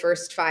in the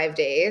first 5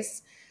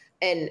 days,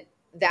 and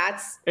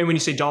when you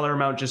say dollar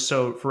amount, just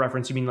so for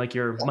reference, you mean like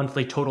your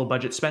monthly total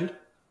budget spend?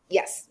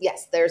 Yes,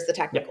 there's the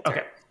technical term.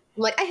 Okay.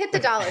 I'm like, I hit the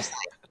dollar sign.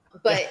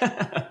 But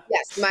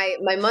yes,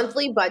 my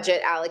monthly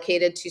budget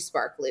allocated to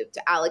SparkLoop,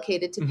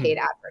 allocated to paid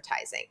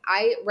advertising.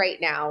 Right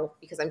now,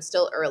 because I'm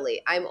still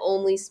early, I'm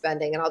only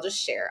spending, and I'll just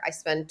share, I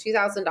spend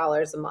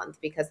 $2,000 a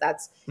month because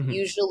that's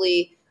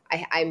usually,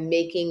 I'm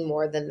making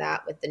more than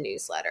that with the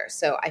newsletter.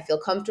 So I feel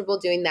comfortable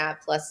doing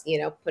that, plus,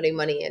 putting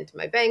money into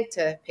my bank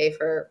to pay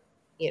for,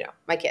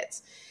 my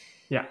kids.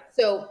 Yeah.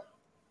 So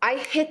I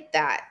hit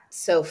that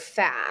so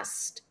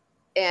fast.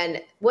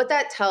 And what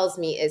that tells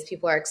me is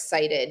people are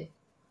excited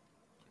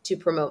to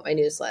promote my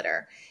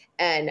newsletter.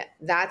 And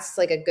that's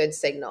like a good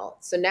signal.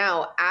 So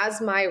now as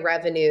my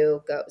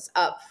revenue goes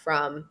up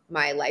from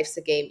my Life's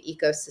a Game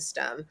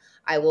ecosystem,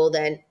 I will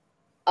then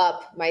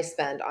up my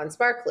spend on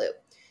SparkLoop.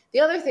 The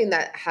other thing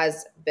that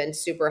has been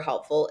super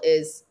helpful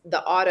is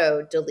the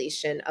auto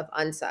deletion of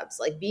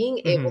unsubs, like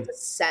being able to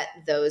set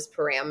those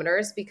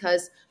parameters,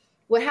 because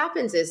what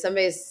happens is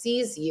somebody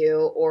sees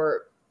you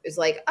or is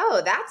like,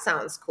 oh, that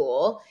sounds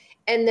cool.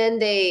 And then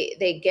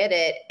they get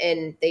it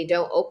and they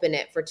don't open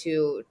it for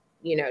 2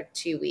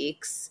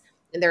 weeks,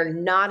 and they're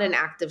not an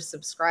active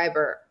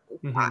subscriber.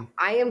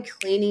 I am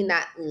cleaning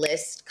that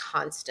list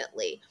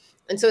constantly.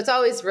 And so it's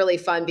always really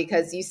fun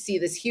because you see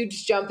this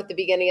huge jump at the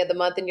beginning of the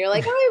month and you're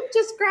like, oh, I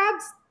just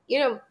grabbed,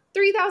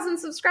 3,000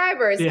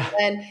 subscribers. Yeah.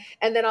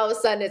 And then all of a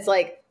sudden it's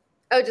like,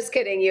 oh, just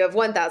kidding, you have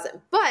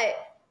 1,000. But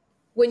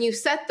when you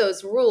set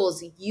those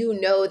rules, you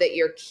know that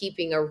you're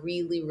keeping a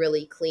really,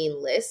 really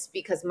clean list,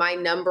 because my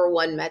number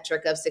one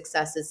metric of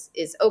success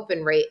is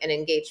open rate and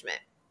engagement.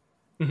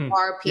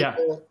 Are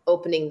people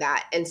opening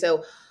that? And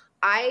so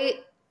I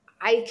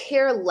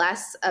care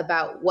less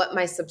about what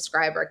my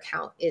subscriber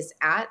count is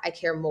at. I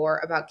care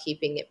more about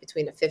keeping it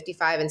between a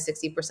 55 and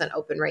 60%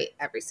 open rate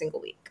every single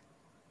week.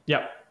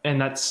 Yeah. And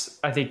that's,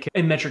 I think,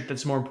 a metric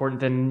that's more important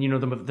than,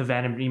 the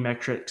vanity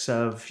metrics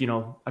of,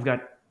 I've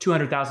got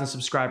 200,000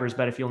 subscribers,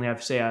 but if you only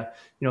have, say, a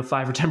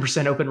 5 or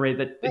 10% open rate,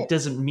 that it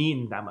doesn't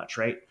mean that much,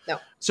 right? No.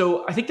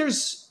 So I think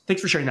thanks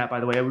for sharing that,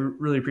 by the way. I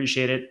really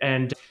appreciate it.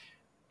 And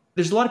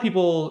there's a lot of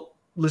people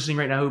listening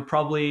right now who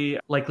probably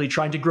likely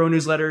trying to grow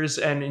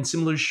newsletters and in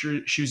similar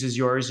shoes as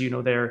yours.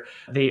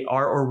 They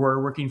are or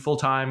were working full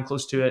time,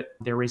 close to it.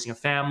 They're raising a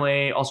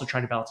family, also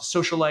trying to balance a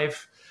social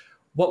life.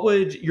 What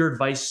would your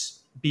advice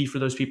be for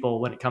those people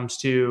when it comes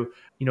to,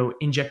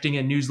 injecting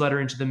a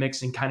newsletter into the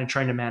mix and kind of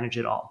trying to manage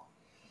it all?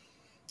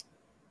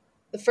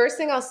 The first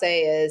thing I'll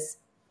say is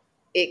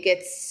it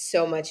gets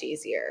so much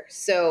easier.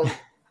 So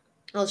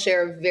I'll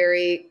share a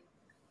very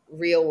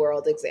real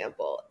world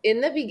example.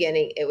 In the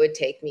beginning, it would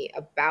take me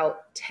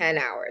about 10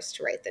 hours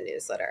to write the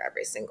newsletter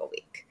every single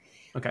week.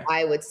 Okay.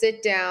 I would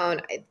sit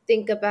down, I'd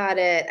think about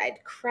it,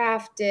 I'd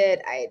craft it,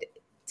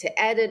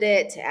 to edit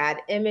it, to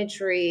add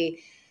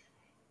imagery.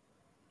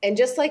 And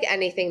just like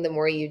anything, the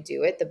more you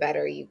do it, the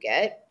better you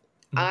get.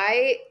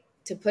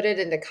 To put it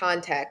into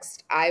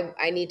context,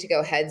 I need to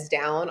go heads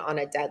down on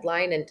a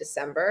deadline in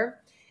December.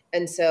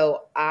 And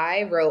so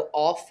I wrote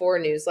all 4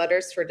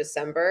 newsletters for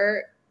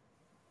December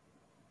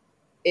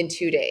in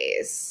 2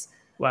 days.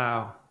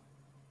 Wow.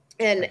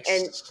 And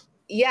Nice.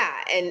 yeah,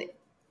 and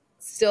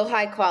still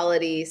high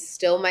quality,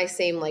 still my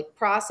same like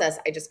process.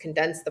 I just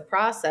condensed the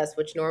process,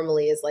 which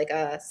normally is like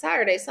a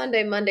Saturday,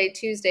 Sunday, Monday,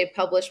 Tuesday,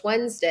 publish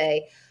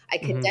Wednesday. I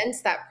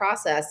condensed that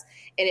process,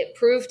 and it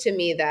proved to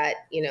me that,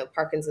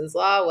 Parkinson's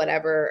law,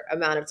 whatever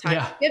amount of time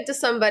Yeah. you give to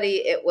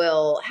somebody, it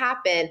will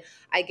happen.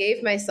 I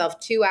gave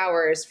myself 2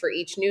 hours for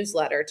each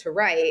newsletter to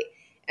write,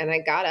 and I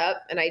got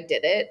up and I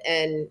did it.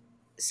 And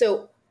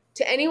so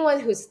to anyone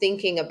who's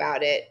thinking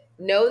about it,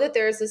 know that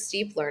there's a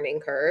steep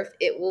learning curve.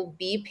 It will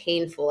be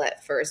painful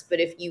at first,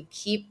 but if you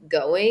keep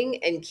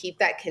going and keep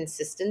that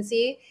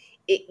consistency,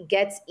 it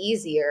gets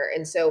easier.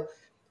 And so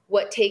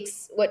what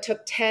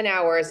took 10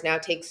 hours now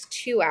takes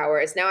 2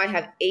 hours. Now I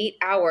have 8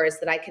 hours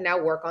that I can now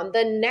work on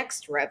the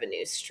next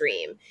revenue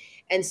stream.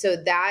 And so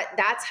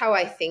that's how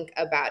I think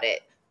about it.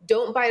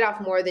 Don't bite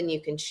off more than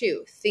you can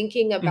chew.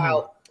 Thinking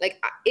about,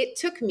 like, it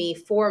took me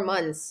 4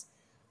 months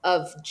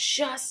of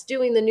just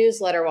doing the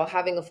newsletter while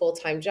having a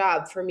full-time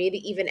job for me to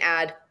even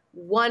add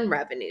one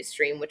revenue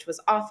stream, which was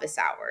office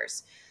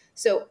hours.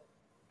 So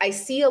I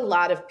see a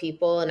lot of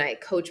people, and I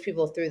coach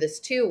people through this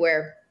too,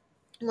 where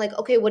I'm like,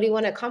 okay, what do you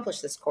want to accomplish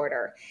this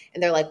quarter?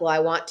 And they're like, well, I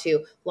want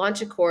to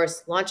launch a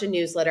course, launch a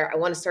newsletter. I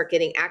want to start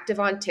getting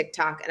active on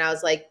TikTok. And I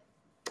was like,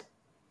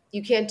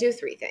 you can't do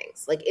 3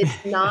 things. Like,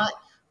 it's not,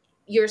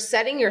 you're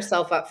setting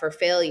yourself up for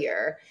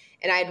failure.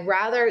 And I'd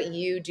rather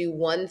you do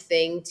one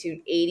thing to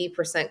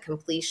 80%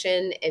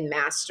 completion and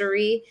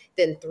mastery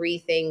than 3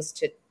 things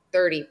to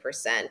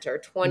 30% or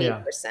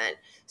 20%.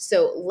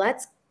 So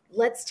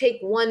let's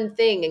take one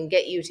thing and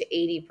get you to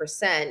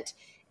 80%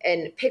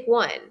 and pick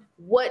one.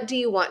 What do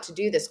you want to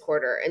do this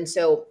quarter? And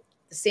so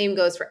the same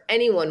goes for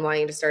anyone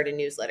wanting to start a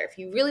newsletter. If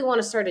you really want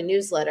to start a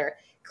newsletter,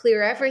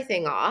 clear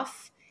everything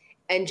off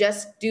and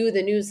just do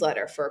the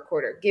newsletter for a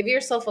quarter. Give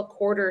yourself a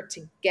quarter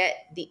to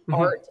get the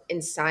art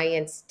and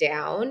science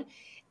down,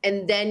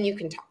 and then you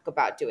can talk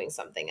about doing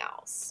something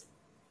else.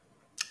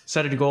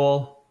 Set a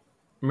goal,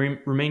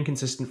 remain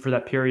consistent for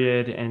that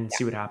period, and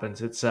see what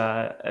happens.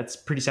 It's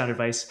pretty sound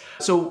advice.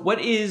 So what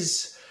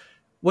is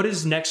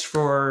next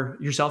for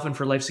yourself and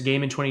for Life's a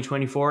Game in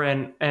 2024?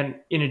 And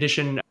in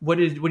addition, what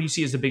do you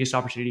see as the biggest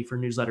opportunity for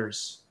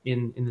newsletters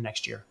in the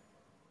next year?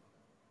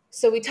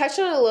 So we touched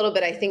on it a little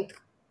bit. I think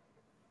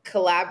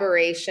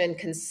collaboration,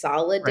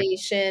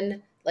 consolidation.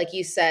 Right. Like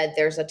you said,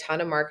 there's a ton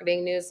of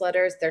marketing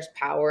newsletters. There's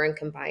power in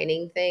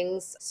combining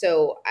things.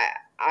 So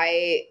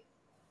I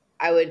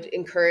would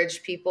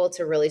encourage people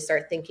to really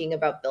start thinking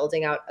about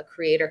building out a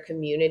creator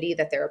community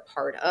that they're a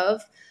part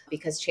of,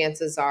 because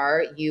chances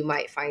are you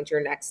might find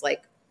your next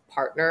like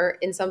partner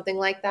in something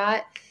like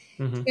that.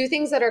 2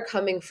 things that are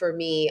coming for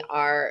me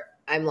are,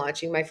 I'm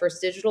launching my first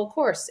digital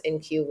course in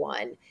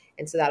Q1.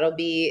 And so that'll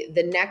be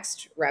the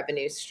next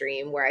revenue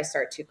stream where I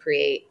start to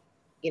create,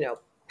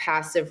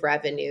 passive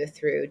revenue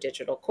through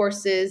digital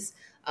courses.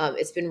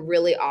 It's been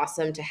really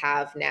awesome to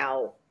have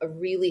now a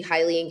really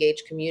highly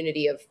engaged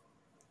community of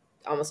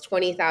almost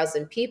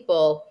 20,000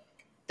 people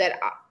that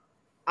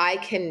I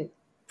can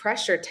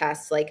pressure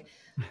test. Like,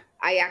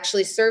 I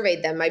actually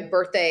surveyed them. My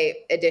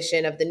birthday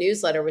edition of the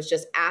newsletter was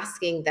just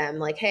asking them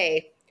like,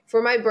 hey,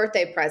 for my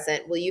birthday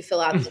present, will you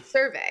fill out the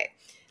survey?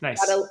 Nice.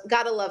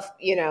 Gotta love,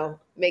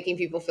 making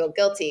people feel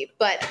guilty.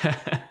 But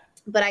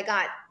I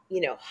got,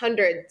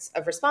 hundreds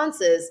of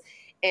responses,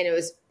 and it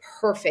was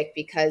perfect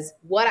because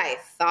what I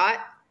thought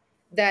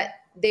that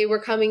they were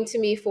coming to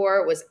me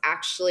for was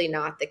actually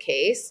not the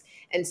case.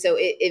 And so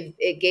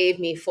it gave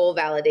me full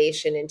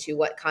validation into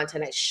what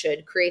content I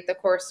should create the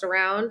course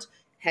around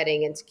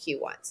heading into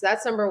Q1. So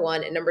that's number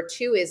 1. And number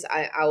 2 is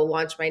I will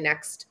launch my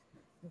next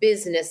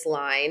business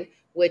line,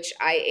 which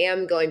I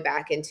am going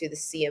back into the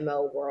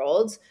CMO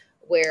world,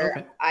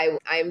 where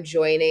I'm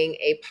joining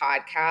a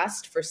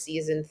podcast for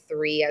season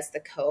 3 as the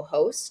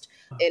co-host,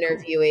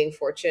 interviewing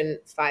Fortune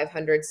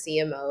 500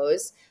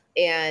 CMOs.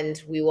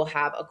 And we will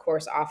have a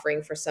course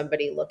offering for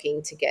somebody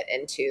looking to get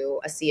into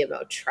a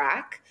CMO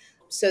track.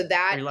 So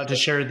that— Are you allowed to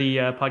share the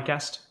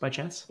podcast by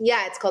chance?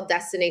 Yeah, it's called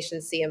Destination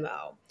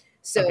CMO.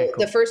 So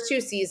the first 2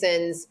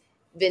 seasons,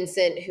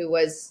 Vincent, who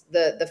was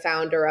the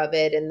founder of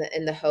it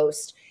and the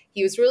host,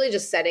 he was really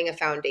just setting a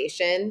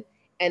foundation.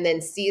 And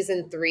then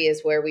season 3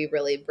 is where we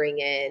really bring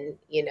in,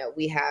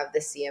 we have the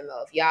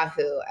CMO of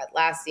Yahoo,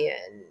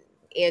 Atlassian,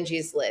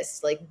 Angie's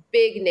List, like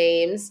big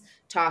names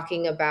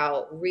talking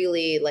about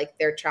really like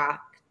their track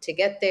to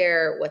get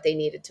there, what they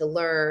needed to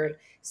learn,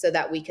 so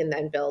that we can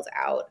then build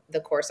out the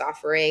course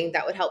offering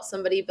that would help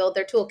somebody build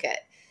their toolkit.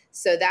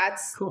 So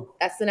that's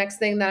the next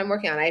thing that I'm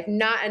working on. I have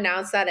not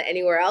announced that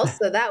anywhere else.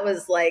 So that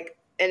was like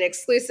an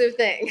exclusive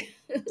thing.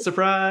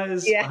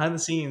 Surprise. Behind the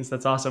scenes.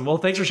 That's awesome. Well,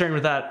 thanks for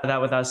sharing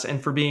that with us,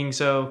 and for being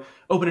so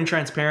open and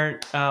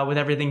transparent with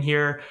everything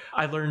here.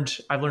 I've learned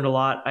a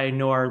lot. I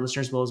know our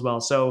listeners will as well.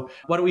 So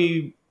why don't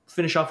we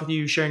finish off with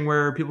you sharing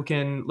where people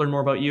can learn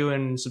more about you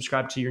and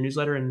subscribe to your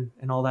newsletter and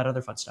all that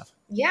other fun stuff.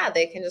 Yeah,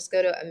 they can just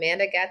go to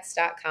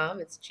amandagoetz.com.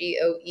 It's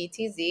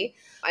Goetz.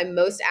 I'm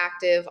most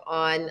active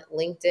on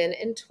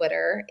LinkedIn and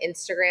Twitter.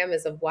 Instagram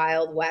is a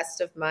wild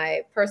west of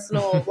my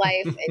personal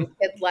life and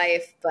kid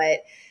life,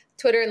 but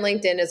Twitter and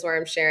LinkedIn is where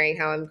I'm sharing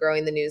how I'm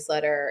growing the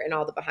newsletter and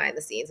all the behind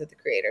the scenes of the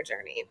creator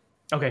journey.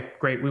 Okay,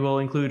 great. We will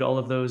include all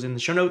of those in the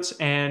show notes.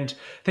 And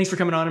thanks for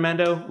coming on,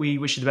 Amanda. We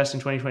wish you the best in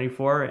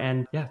 2024.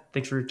 And yeah,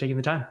 thanks for taking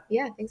the time.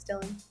 Yeah, thanks,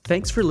 Dylan.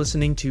 Thanks for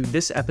listening to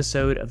this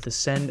episode of the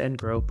Send and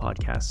Grow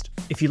podcast.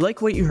 If you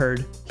like what you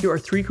heard, here are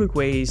 3 quick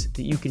ways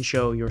that you can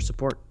show your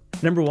support.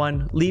 Number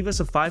 1, leave us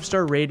a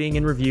 5-star rating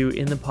and review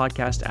in the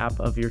podcast app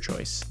of your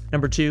choice.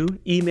 Number 2,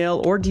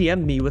 email or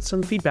DM me with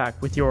some feedback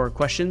with your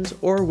questions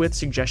or with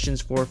suggestions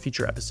for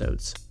future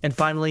episodes. And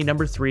finally,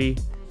 number 3,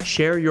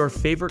 share your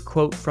favorite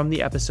quote from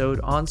the episode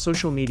on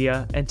social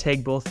media and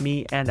tag both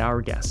me and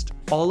our guest.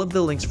 All of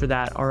the links for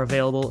that are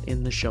available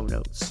in the show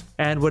notes.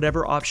 And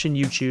whatever option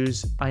you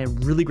choose, I am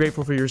really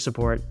grateful for your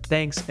support.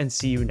 Thanks, and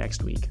see you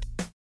next week.